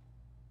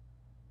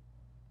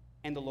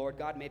 and the Lord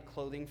God made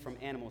clothing from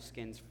animal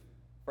skins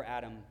for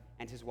Adam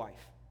and his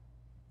wife.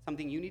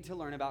 Something you need to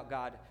learn about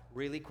God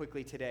really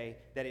quickly today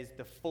that is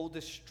the full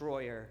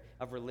destroyer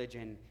of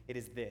religion. It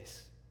is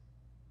this.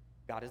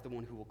 God is the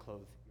one who will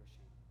clothe your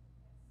shame.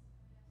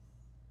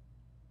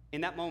 In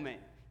that moment,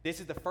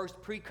 this is the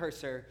first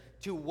precursor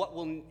to what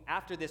will,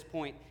 after this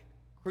point,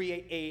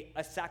 create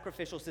a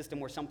sacrificial system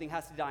where something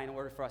has to die in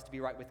order for us to be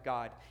right with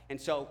God. And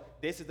so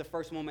this is the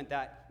first moment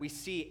that we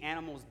see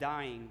animals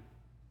dying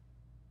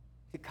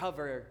to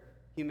cover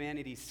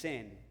humanity's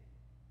sin.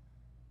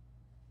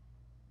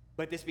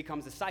 But this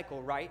becomes a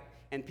cycle, right?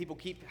 And people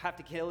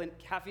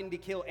having to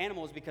kill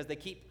animals because they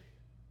keep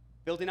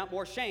building up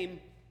more shame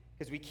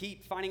because we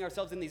keep finding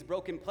ourselves in these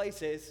broken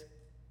places.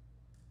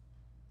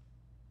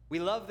 We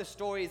love the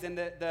stories and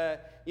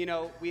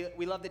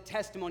we love the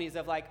testimonies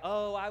of like,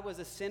 oh, I was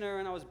a sinner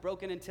and I was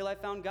broken until I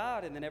found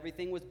God and then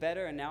everything was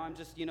better and now I'm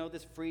just,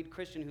 this freed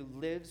Christian who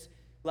lives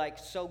like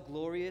so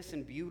glorious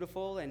and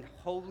beautiful and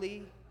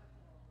holy.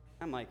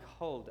 I'm like,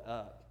 hold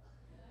up.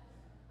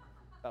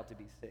 About to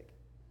be sick.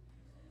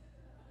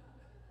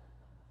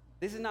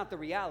 This is not the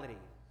reality.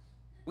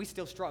 We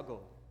still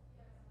struggle.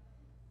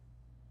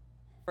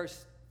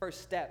 First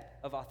step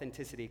of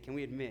authenticity, can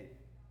we admit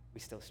we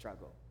still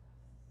struggle?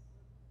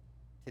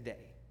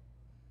 Today,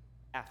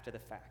 after the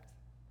fact,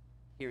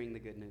 hearing the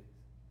good news.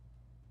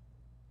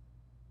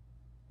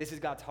 This is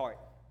God's heart.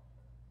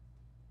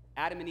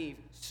 Adam and Eve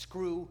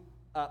screw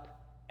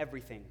up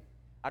everything.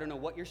 I don't know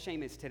what your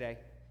shame is today.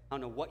 I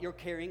don't know what you're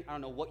carrying. I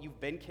don't know what you've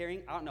been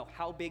carrying. I don't know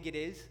how big it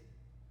is.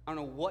 I don't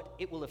know what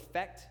it will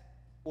affect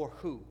or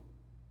who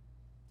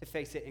to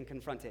face it and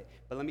confront it.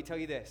 But let me tell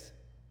you this.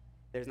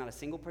 There's not a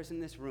single person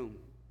in this room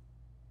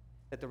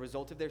that the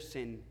result of their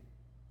sin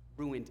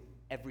ruined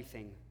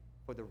everything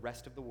for the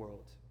rest of the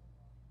world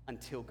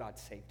until God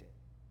saved it.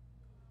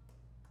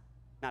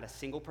 Not a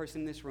single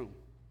person in this room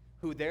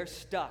who their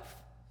stuff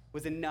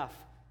was enough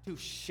to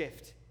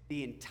shift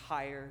the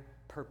entire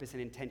purpose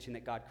and intention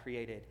that God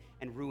created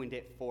and ruined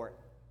it for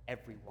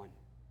everyone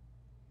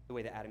the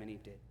way that Adam and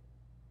Eve did.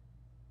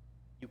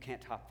 You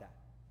can't top that.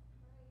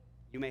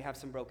 You may have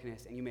some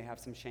brokenness and you may have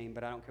some shame,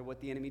 but I don't care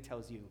what the enemy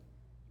tells you, you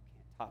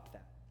can't top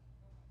that.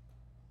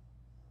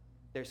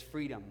 There's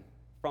freedom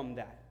from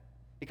that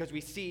because we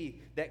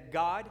see that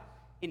God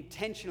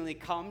intentionally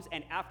comes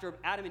and after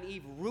Adam and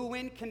Eve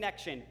ruin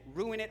connection,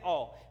 ruin it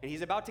all, and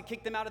he's about to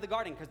kick them out of the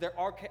garden because there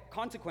are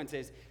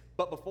consequences,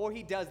 but before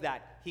he does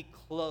that, he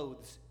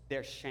clothes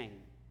their shame.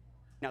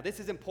 Now this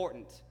is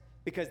important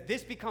because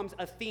this becomes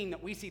a theme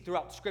that we see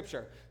throughout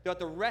Scripture. Throughout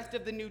the rest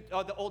of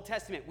the Old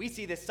Testament, we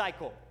see this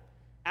cycle.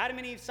 Adam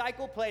and Eve's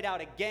cycle played out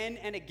again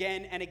and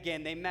again and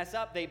again. They mess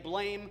up, they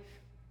blame,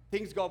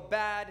 things go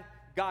bad,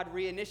 God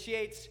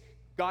reinitiates,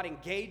 God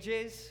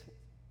engages.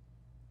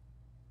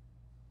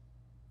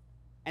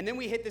 And then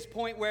we hit this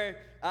point where,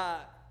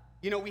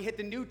 we hit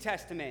the New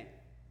Testament,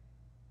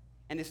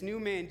 and this new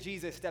man,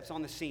 Jesus, steps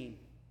on the scene.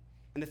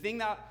 And the thing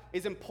that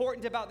is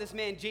important about this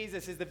man,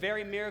 Jesus, is the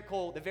very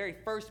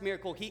first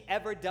miracle he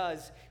ever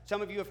does.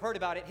 Some of you have heard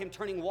about it, him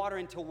turning water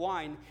into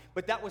wine,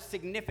 but that was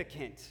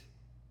significant.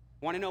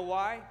 Want to know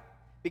why?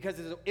 Because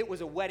it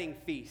was a wedding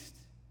feast.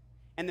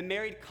 And the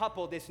married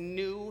couple, this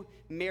new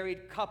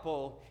married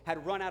couple,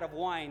 had run out of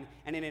wine.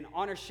 And in an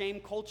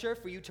honor-shame culture,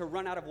 for you to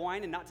run out of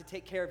wine and not to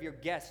take care of your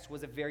guests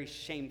was a very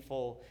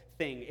shameful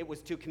thing. It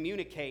was to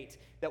communicate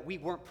that we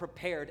weren't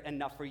prepared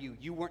enough for you.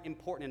 You weren't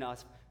important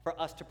enough for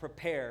us to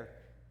prepare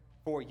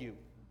for you,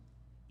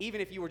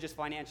 even if you were just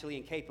financially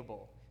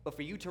incapable. But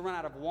for you to run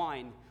out of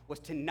wine was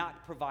to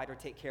not provide or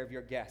take care of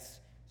your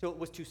guests. So it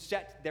was to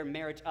set their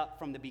marriage up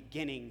from the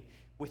beginning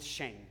with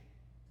shame.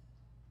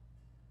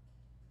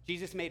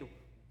 Jesus made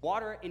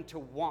water into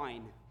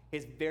wine,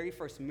 his very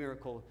first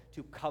miracle,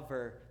 to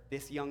cover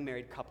this young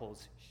married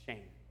couple's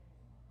shame.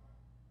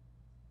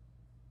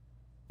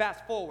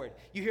 Fast forward,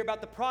 you hear about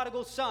the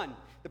prodigal son.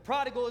 The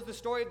prodigal is the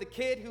story of the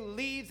kid who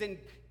leaves and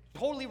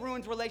totally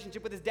ruins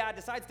relationship with his dad,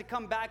 decides to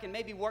come back and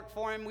maybe work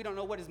for him. We don't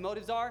know what his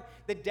motives are.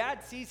 The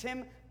dad sees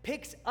him,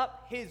 picks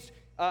up his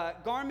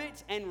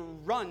garments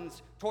and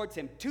runs towards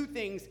him. Two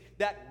things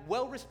that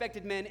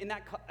well-respected men in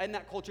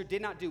that culture did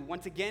not do.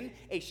 Once again,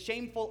 a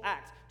shameful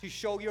act. To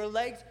show your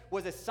legs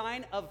was a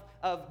sign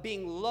of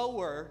being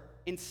lower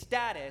in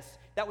status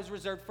that was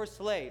reserved for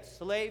slaves.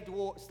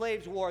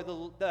 Slaves wore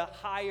the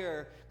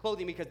higher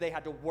clothing because they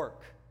had to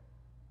work.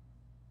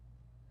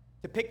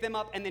 To pick them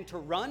up and then to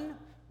run,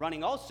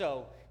 running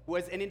also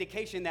was an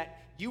indication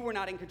that you were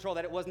not in control,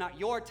 that it was not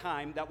your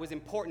time that was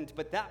important,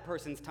 but that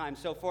person's time.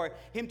 So for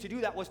him to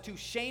do that was to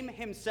shame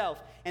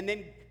himself. And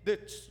then the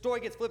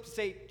story gets flipped to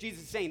say,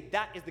 Jesus is saying,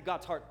 that is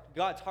God's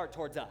heart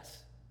towards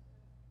us.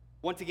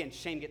 Once again,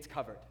 shame gets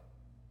covered.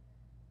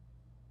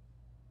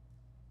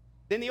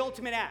 Then the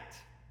ultimate act.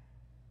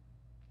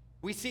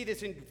 We see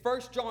this in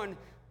 1 John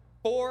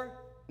 4,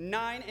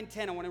 9, and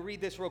 10. I want to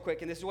read this real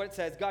quick, and this is what it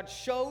says. God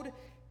showed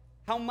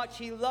how much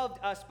he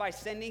loved us by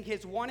sending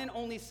his one and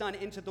only Son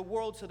into the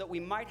world so that we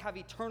might have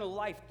eternal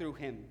life through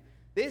him.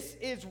 This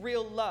is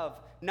real love,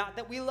 not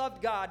that we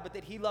loved God, but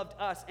that he loved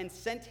us and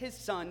sent his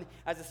Son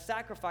as a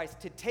sacrifice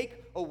to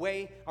take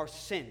away our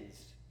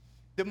sins.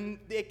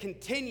 It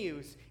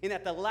continues in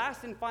that the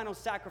last and final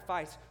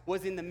sacrifice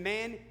was in the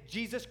man,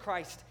 Jesus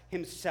Christ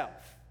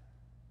himself.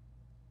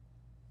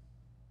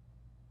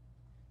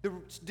 The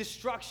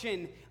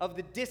destruction of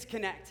the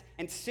disconnect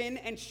and sin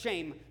and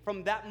shame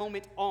from that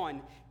moment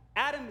on.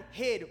 Adam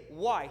hid.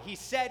 Why? He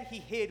said he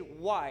hid.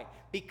 Why?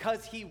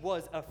 Because he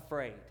was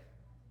afraid.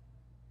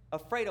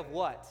 Afraid of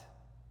what?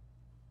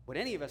 Would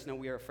any of us know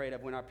we are afraid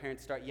of when our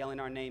parents start yelling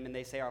our name and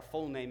they say our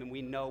full name and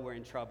we know we're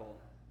in trouble?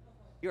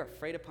 You're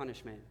afraid of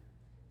punishment.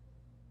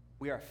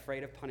 We are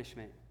afraid of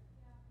punishment.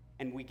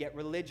 And we get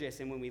religious,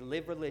 and when we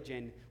live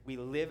religion, we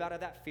live out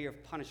of that fear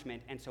of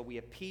punishment, and so we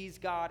appease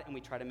God, and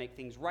we try to make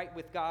things right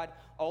with God,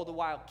 all the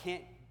while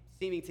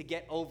seeming to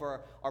get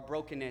over our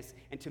brokenness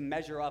and to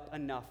measure up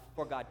enough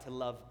for God to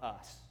love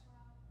us.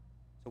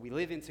 So we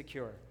live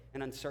insecure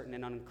and uncertain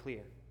and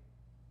unclear.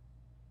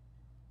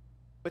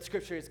 But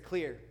Scripture is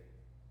clear.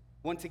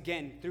 Once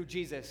again, through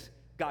Jesus,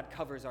 God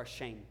covers our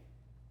shame.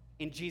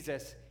 In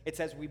Jesus, it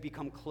says we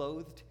become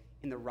clothed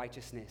in the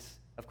righteousness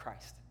of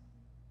Christ.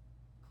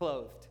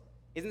 Clothed.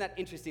 Isn't that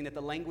interesting that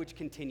the language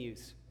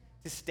continues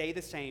to stay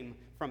the same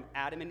from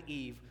Adam and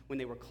Eve when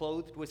they were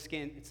clothed with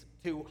skin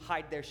to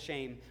hide their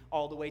shame,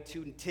 all the way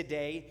to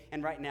today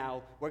and right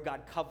now where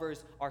God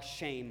covers our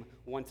shame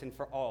once and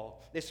for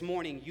all. This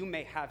morning, you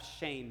may have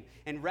shame,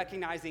 and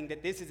recognizing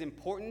that this is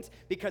important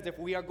because if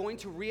we are going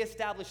to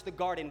reestablish the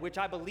garden, which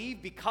I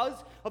believe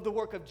because of the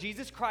work of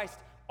Jesus Christ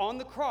on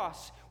the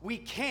cross, we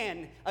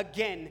can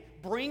again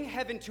bring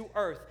heaven to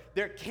earth.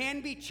 There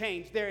can be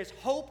change. There is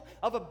hope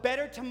of a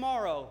better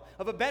tomorrow,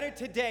 of a better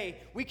today.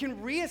 We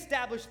can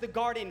reestablish the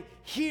garden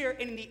here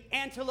in the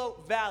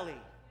Antelope Valley.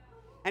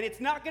 And it's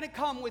not going to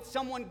come with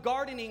someone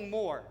gardening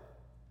more.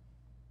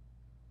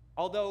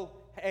 Although,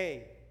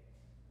 hey,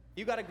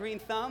 you got a green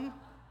thumb?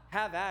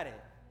 Have at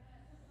it.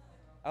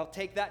 I'll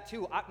take that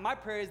too. My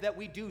prayer is that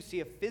we do see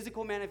a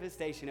physical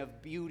manifestation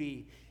of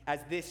beauty as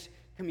this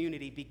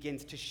community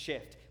begins to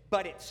shift.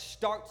 But it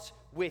starts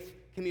with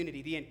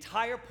community. The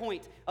entire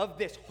point of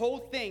this whole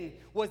thing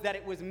was that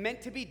it was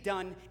meant to be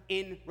done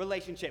in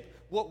relationship.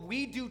 What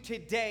we do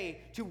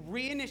today to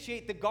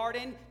reinitiate the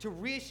garden, to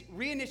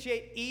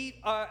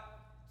reinitiate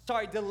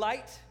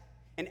Delight,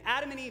 and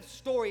Adam and Eve's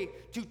story,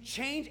 to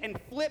change and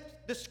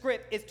flip the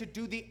script, is to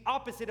do the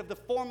opposite of the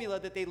formula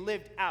that they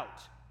lived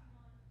out.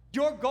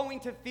 You're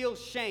going to feel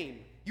shame.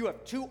 You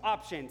have two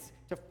options: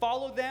 to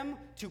follow them,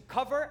 to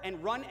cover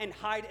and run and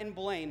hide and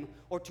blame,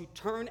 or to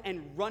turn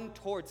and run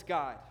towards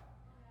God,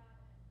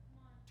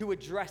 to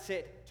address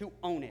it, to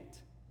own it.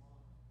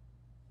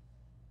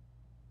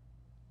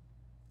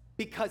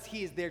 Because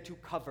he is there to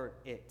cover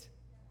it.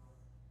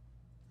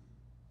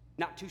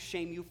 Not to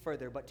shame you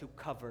further, but to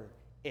cover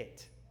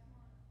it.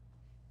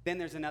 Then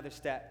there's another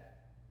step.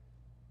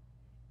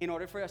 In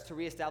order for us to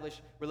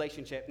reestablish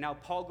relationship. Now,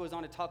 Paul goes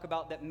on to talk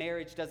about that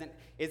marriage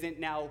isn't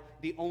now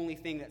the only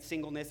thing that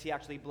singleness. He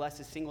actually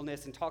blesses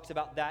singleness and talks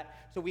about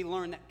that. So we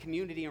learn that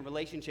community and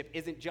relationship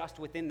isn't just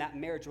within that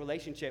marriage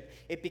relationship.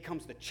 It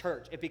becomes the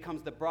church. It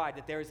becomes the bride.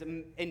 That there is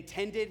an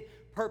intended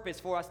purpose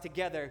for us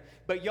together.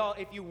 But y'all,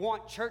 if you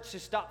want church to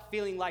stop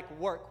feeling like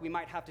work, we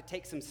might have to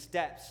take some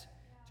steps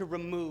to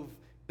remove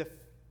the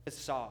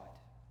facade.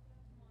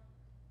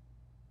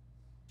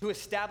 To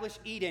establish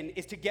Eden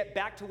is to get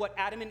back to what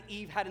Adam and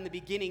Eve had in the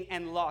beginning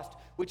and lost,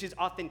 which is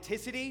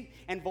authenticity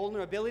and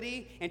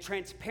vulnerability and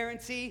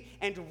transparency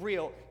and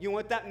real. You know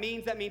what that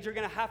means? That means you're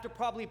going to have to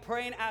probably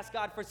pray and ask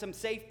God for some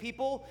safe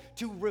people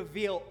to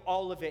reveal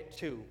all of it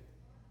to.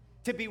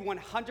 To be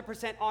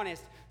 100%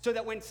 honest, so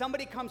that when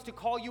somebody comes to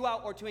call you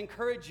out or to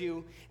encourage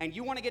you, and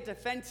you want to get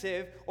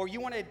defensive or you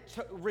want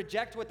to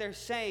reject what they're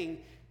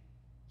saying,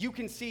 you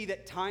can see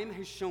that time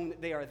has shown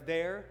that they are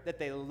there, that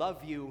they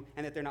love you,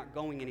 and that they're not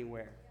going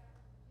anywhere.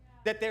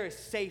 That there is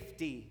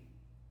safety.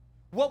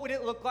 What would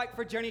it look like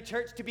for Journey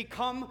Church to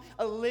become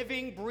a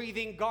living,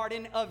 breathing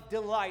garden of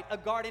delight, a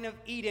garden of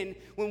Eden,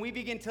 when we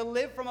begin to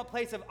live from a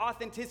place of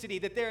authenticity,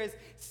 that there is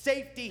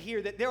safety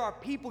here, that there are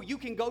people you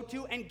can go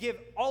to and give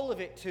all of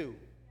it to,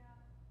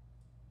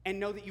 and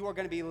know that you are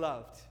going to be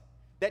loved.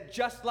 That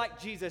just like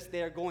Jesus,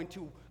 they are going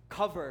to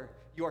cover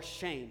your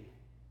shame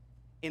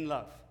in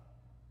love.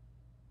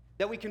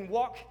 That we can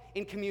walk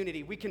in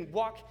community, we can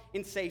walk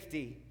in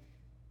safety.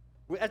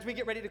 As we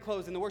get ready to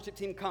close and the worship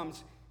team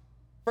comes,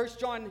 1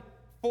 John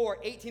 4,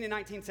 18 and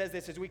 19 says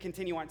this as we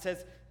continue on. It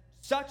says,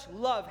 Such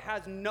love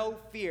has no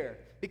fear,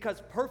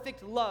 because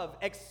perfect love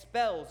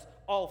expels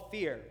all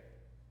fear.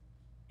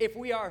 If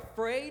we are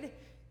afraid,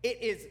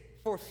 it is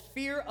for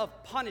fear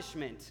of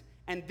punishment,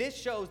 and this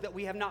shows that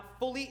we have not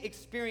fully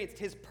experienced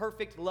his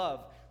perfect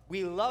love.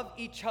 We love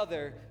each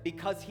other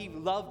because he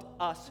loved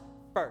us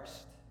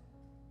first.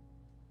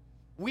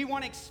 We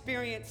want to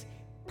experience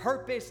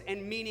purpose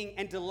and meaning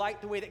and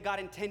delight the way that God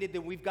intended,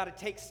 then we've got to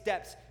take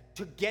steps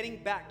to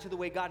getting back to the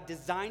way God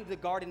designed the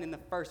garden in the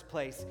first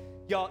place.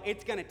 Y'all,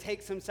 it's going to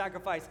take some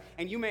sacrifice,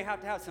 and you may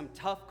have to have some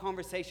tough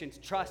conversations.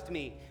 Trust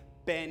me,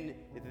 been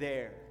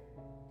there.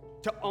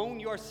 To own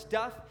your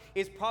stuff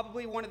is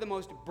probably one of the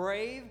most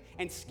brave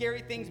and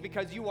scary things,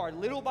 because you are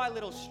little by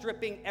little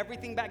stripping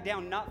everything back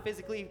down, not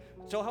physically.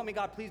 So help me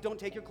God, please don't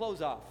take your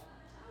clothes off.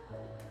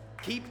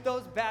 Keep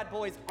those bad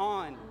boys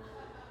on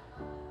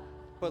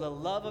for the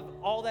love of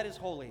all that is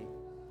holy.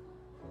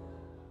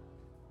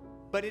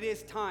 But it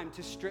is time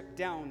to strip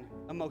down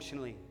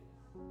emotionally.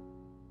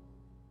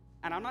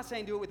 And I'm not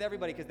saying do it with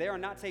everybody, because there are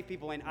not safe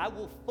people, and I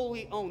will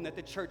fully own that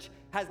the church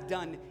has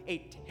done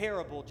a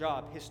terrible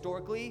job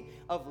historically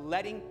of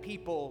letting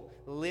people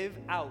live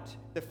out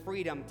the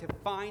freedom to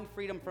find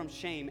freedom from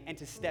shame and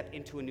to step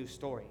into a new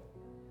story,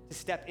 to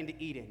step into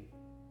Eden,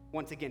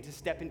 once again, to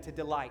step into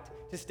delight,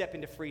 to step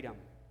into freedom.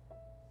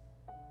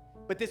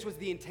 But this was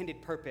the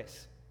intended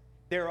purpose.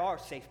 There are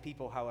safe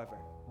people, however.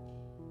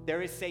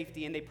 There is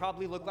safety, and they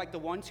probably look like the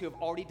ones who have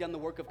already done the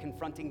work of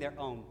confronting their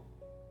own.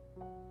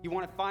 You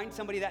want to find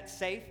somebody that's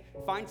safe?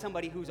 Find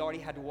somebody who's already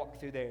had to walk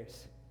through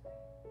theirs.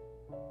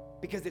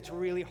 Because it's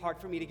really hard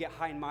for me to get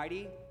high and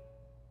mighty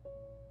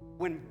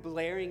when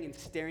blaring and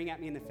staring at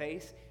me in the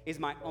face is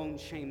my own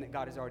shame that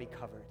God has already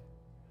covered.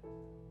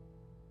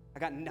 I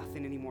got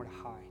nothing anymore to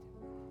hide.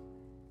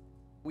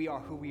 We are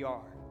who we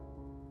are.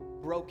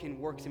 Broken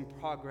works in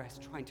progress,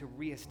 trying to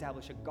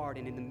reestablish a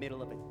garden in the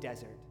middle of a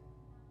desert.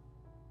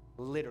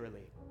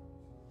 Literally.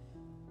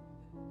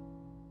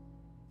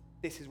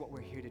 This is what we're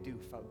here to do,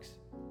 folks.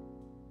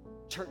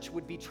 Church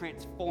would be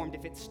transformed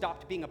if it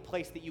stopped being a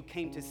place that you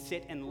came to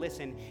sit and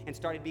listen and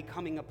started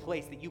becoming a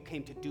place that you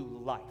came to do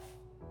life.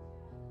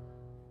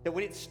 That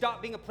when it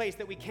stopped being a place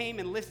that we came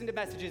and listened to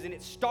messages, and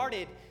it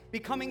started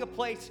becoming a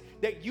place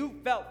that you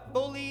felt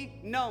fully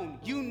known.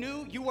 You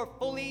knew you were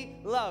fully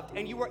loved,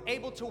 and you were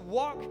able to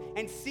walk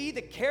and see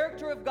the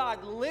character of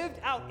God lived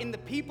out in the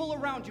people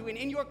around you and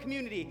in your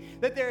community,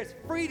 that there is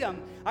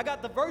freedom. I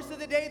got the verse of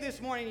the day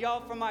this morning, y'all,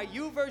 from my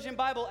YouVersion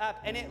Bible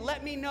app, and it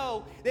let me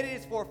know that it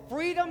is for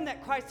freedom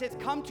that Christ has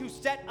come to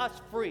set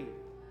us free.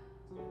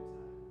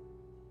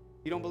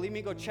 You don't believe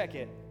me? Go check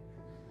it.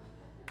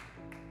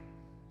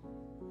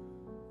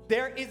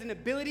 There is an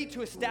ability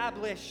to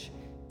establish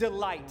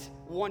delight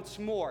once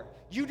more.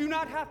 You do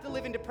not have to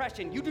live in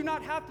depression. You do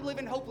not have to live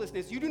in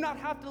hopelessness. You do not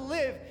have to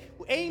live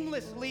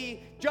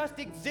aimlessly just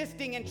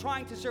existing and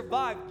trying to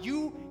survive.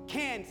 You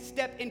can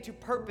step into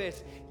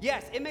purpose.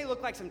 Yes, it may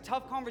look like some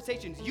tough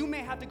conversations. You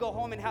may have to go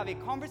home and have a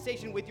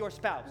conversation with your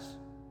spouse.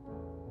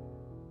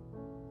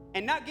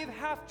 And not give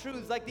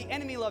half-truths like the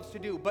enemy loves to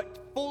do,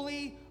 but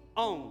fully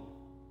own.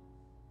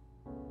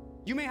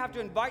 You may have to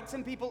invite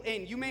some people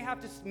in. You may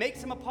have to make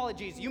some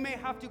apologies. You may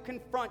have to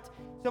confront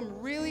some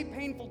really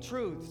painful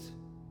truths.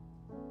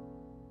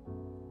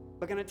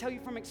 But can I tell you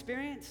from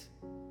experience?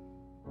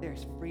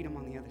 There's freedom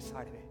on the other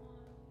side of it.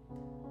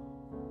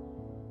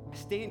 I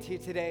stand here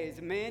today as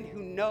a man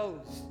who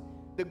knows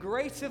the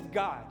grace of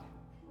God,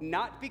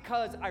 not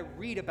because I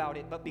read about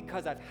it, but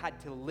because I've had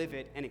to live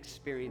it and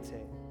experience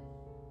it.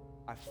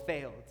 I've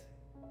failed,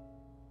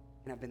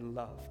 and I've been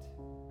loved.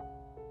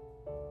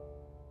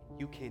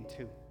 You can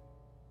too.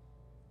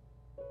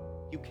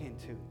 You can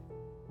too.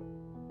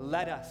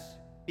 Let us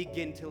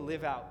begin to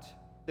live out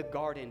the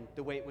garden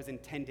the way it was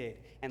intended,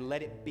 and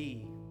let it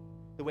be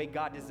the way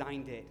God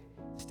designed it.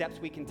 Steps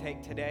we can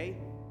take today: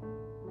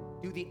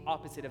 do the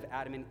opposite of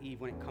Adam and Eve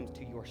when it comes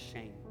to your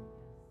shame.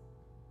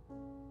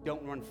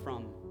 Don't run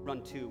from,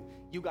 run to.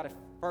 You got to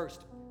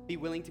first be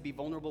willing to be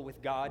vulnerable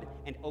with God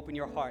and open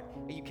your heart.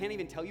 You can't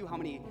even tell you how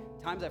many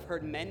times I've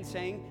heard men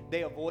saying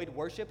they avoid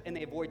worship and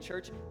they avoid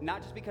church,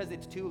 not just because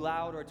it's too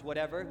loud or it's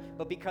whatever,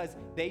 but because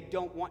they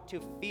don't want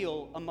to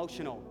feel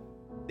emotional.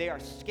 They are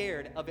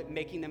scared of it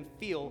making them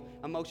feel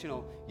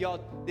emotional.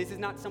 Y'all, this is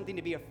not something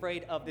to be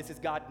afraid of. This is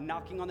God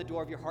knocking on the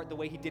door of your heart the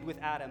way he did with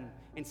Adam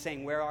and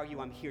saying, "Where are you?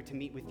 I'm here to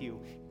meet with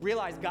you."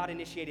 Realize God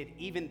initiated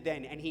even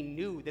then, and he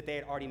knew that they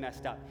had already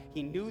messed up.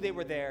 He knew they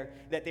were there,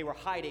 that they were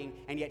hiding,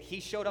 and yet he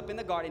showed up in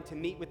the garden to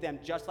meet with them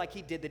just like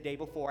he did the day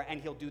before, and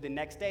he'll do the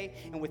next day.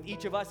 And with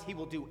each of us, he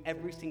will do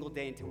every single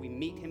day until we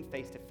meet him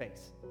face to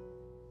face,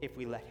 if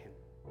we let him.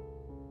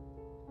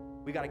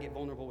 We got to get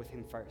vulnerable with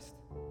him first.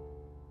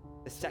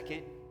 The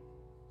second,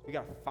 we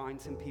got to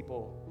find some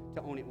people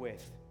to own it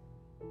with.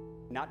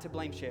 Not to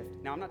blame shift.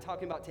 Now, I'm not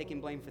talking about taking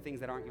blame for things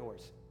that aren't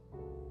yours.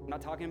 I'm not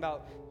talking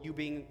about you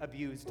being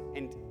abused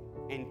and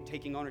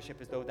taking ownership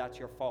as though that's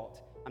your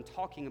fault. I'm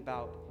talking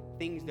about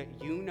things that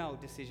you know,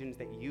 decisions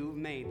that you've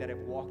made that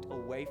have walked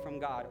away from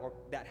God or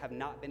that have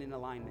not been in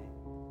alignment.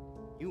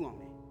 You own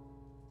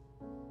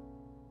it.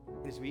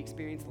 And as we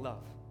experience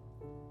love,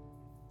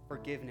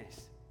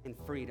 forgiveness, and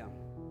freedom,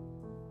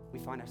 we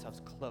find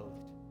ourselves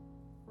clothed,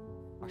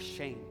 our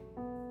shame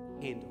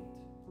handled,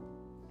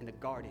 and the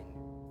garden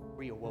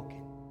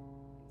reawoken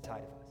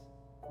inside of us.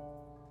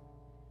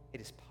 It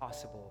is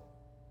possible,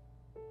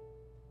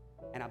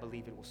 and I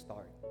believe it will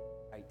start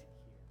right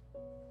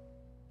here.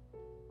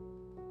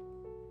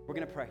 We're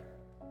going to pray.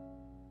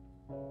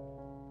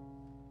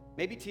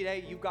 Maybe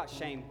today you've got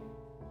shame.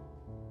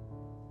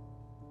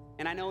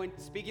 And I know in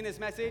speaking this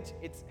message,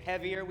 it's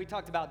heavier. We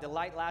talked about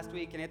delight last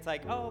week, and it's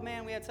like, oh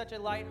man, we had such a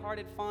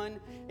lighthearted, fun,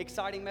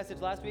 exciting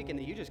message last week, and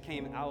then you just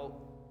came out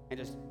and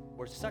just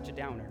were such a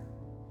downer.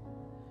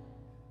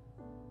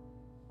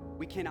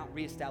 We cannot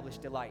reestablish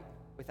delight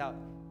without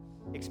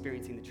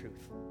experiencing the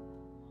truth.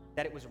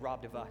 That it was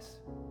robbed of us,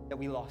 that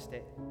we lost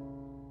it,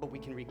 but we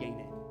can regain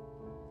it.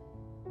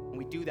 And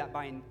we do that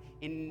by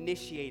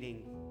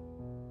initiating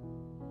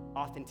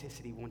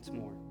authenticity once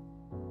more.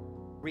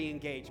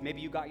 Re-engage.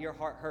 Maybe you got your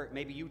heart hurt.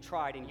 Maybe you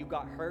tried and you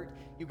got hurt,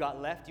 you got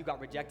left, you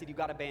got rejected, you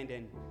got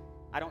abandoned.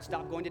 I don't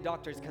stop going to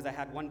doctors because I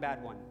had one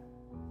bad one.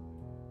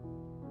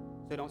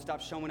 So don't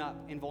stop showing up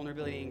in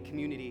vulnerability and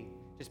community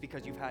just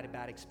because you've had a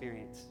bad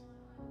experience.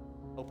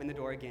 Open the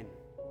door again.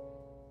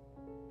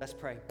 Let's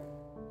pray.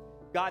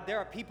 God, there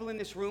are people in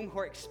this room who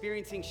are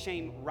experiencing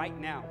shame right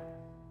now.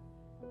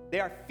 They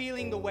are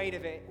feeling the weight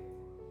of it.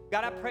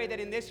 God, I pray that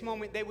in this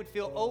moment they would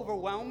feel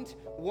overwhelmed,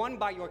 one,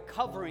 by your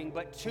covering,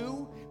 but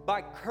two,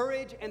 by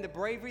courage and the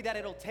bravery that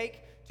it'll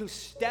take to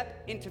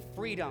step into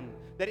freedom,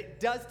 that it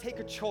does take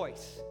a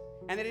choice,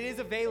 and that it is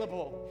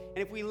available.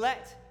 And if we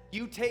let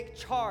you take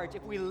charge,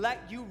 if we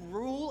let you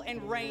rule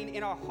and reign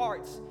in our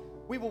hearts,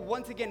 we will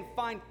once again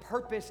find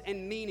purpose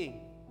and meaning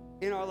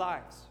in our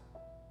lives.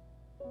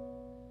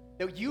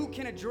 That you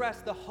can address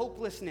the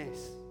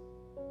hopelessness.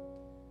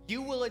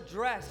 You will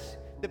address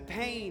the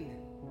pain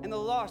and the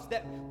loss,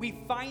 that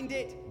we find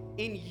it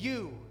in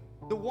you,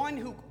 the one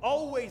who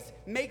always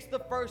makes the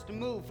first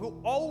move, who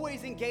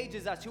always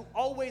engages us, who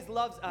always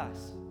loves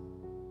us,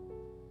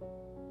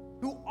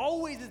 who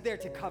always is there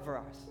to cover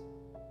us.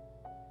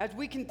 As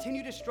we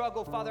continue to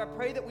struggle, Father, I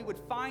pray that we would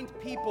find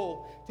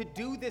people to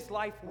do this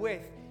life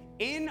with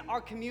in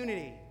our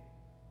community,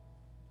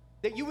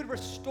 that you would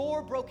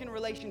restore broken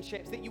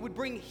relationships, that you would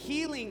bring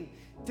healing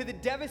to the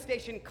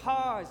devastation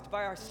caused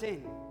by our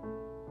sin,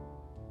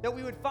 that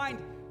we would find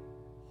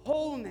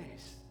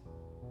wholeness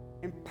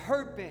and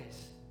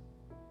purpose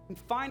and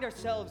find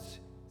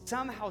ourselves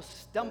somehow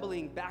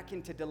stumbling back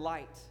into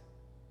delight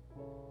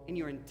in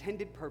your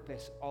intended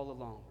purpose all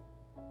along.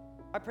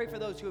 I pray for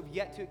those who have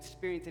yet to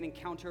experience and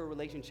encounter a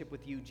relationship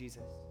with you,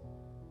 Jesus,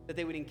 that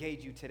they would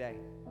engage you today.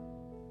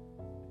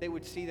 They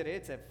would see that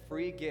it's a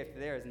free gift.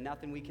 There is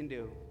nothing we can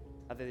do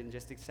other than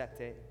just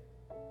accept it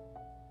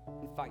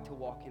and fight to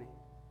walk in it.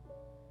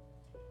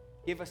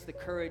 Give us the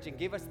courage and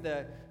give us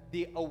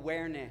the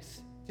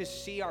awareness to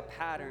see our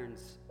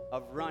patterns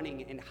of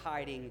running and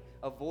hiding,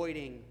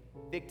 avoiding,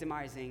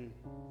 victimizing,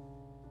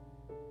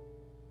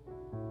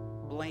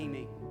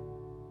 blaming.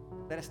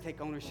 Let us take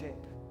ownership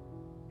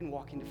and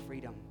walk into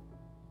freedom,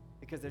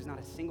 because there's not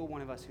a single one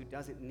of us who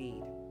doesn't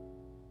need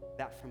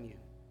that from you.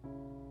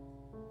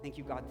 Thank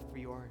you, God, for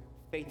your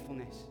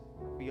faithfulness,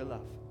 for your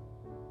love.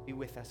 Be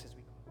with us as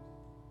we close.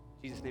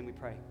 In Jesus' name we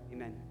pray.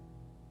 Amen.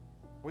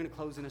 We're going to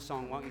close in a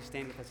song. Why don't you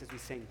stand with us as we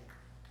sing?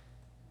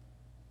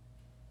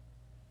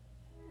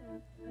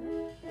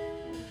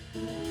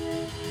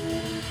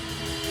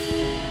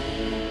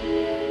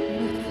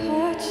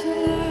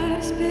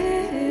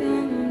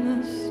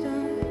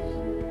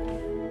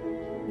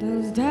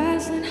 Those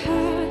dazzling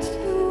heights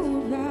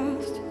you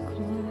rise to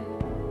climb.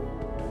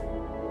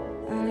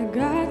 I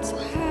got so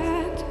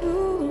high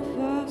to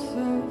fall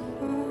so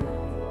far,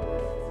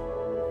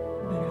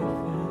 but I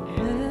found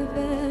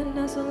heaven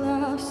as a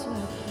love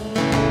slip.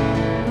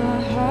 My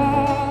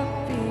heart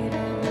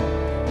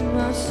beating,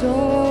 my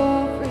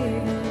soul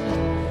freedom.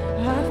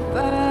 I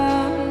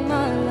found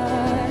my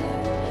life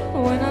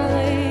when I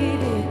laid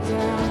it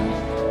down.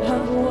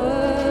 Of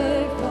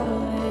wood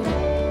falling,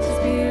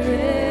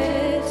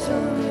 spirit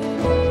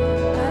soaring.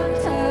 I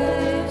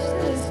touched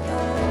the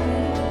sky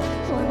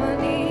when my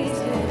knees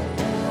get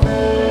down.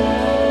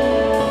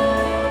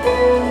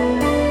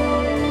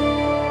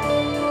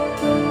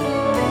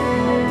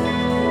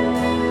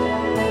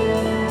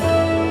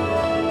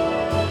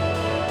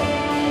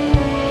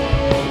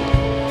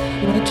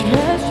 We're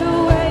dressed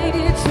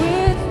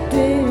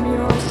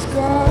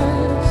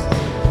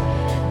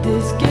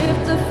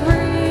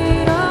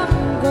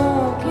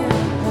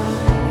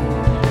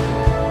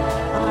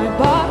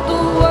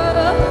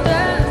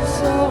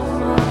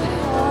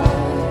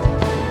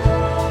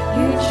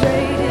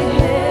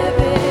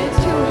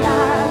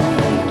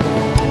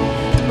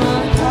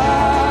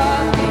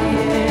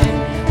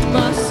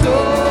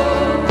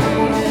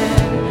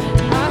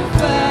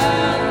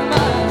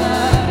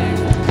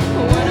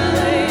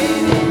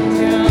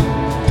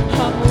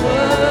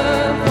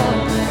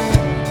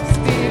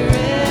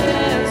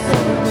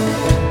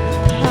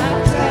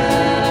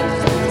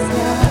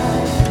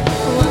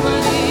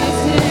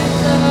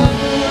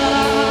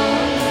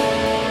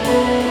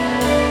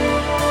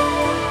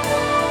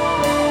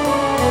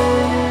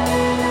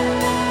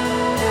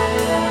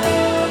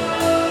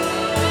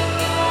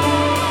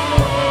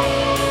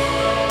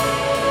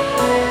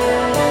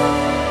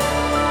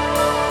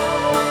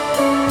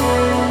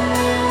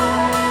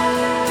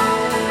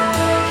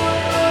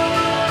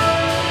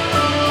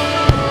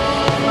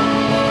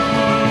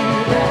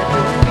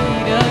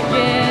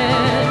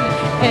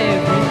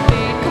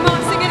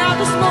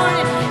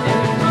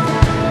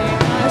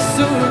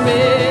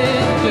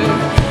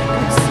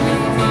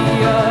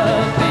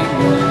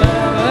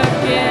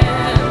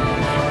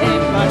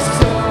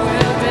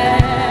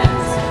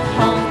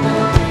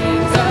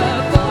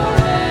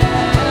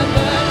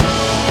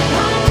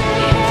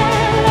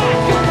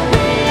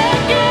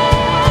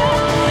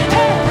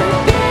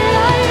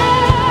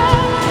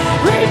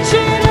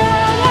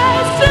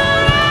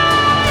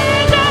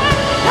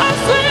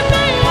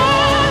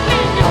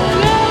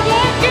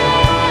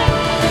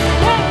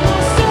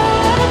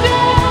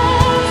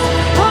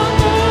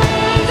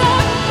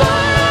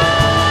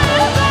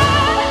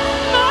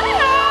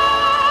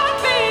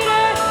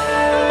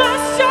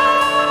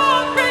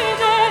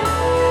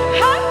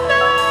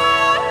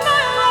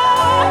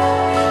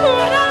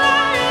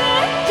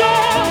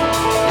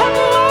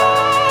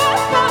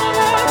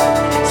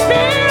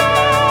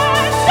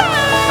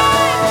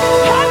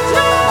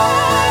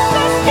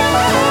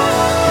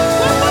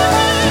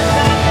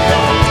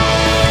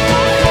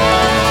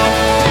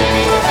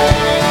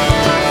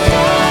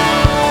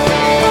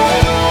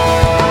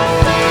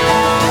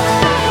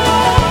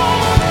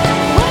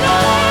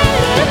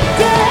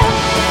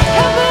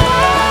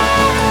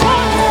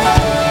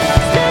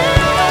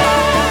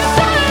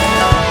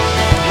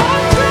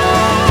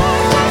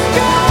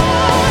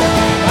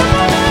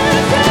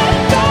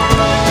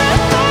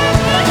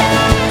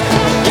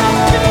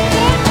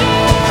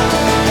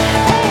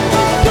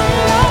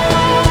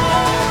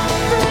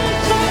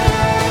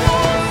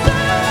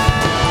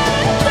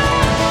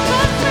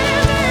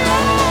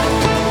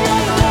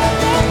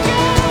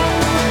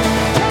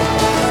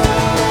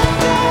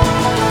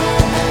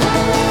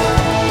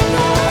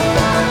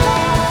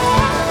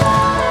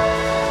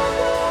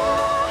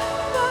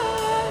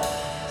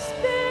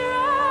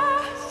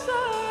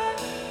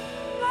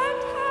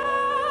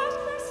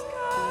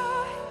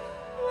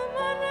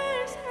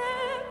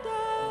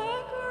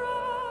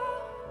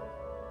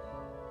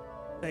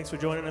Thanks for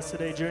joining us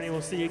today, Journey.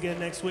 We'll see you again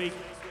next week.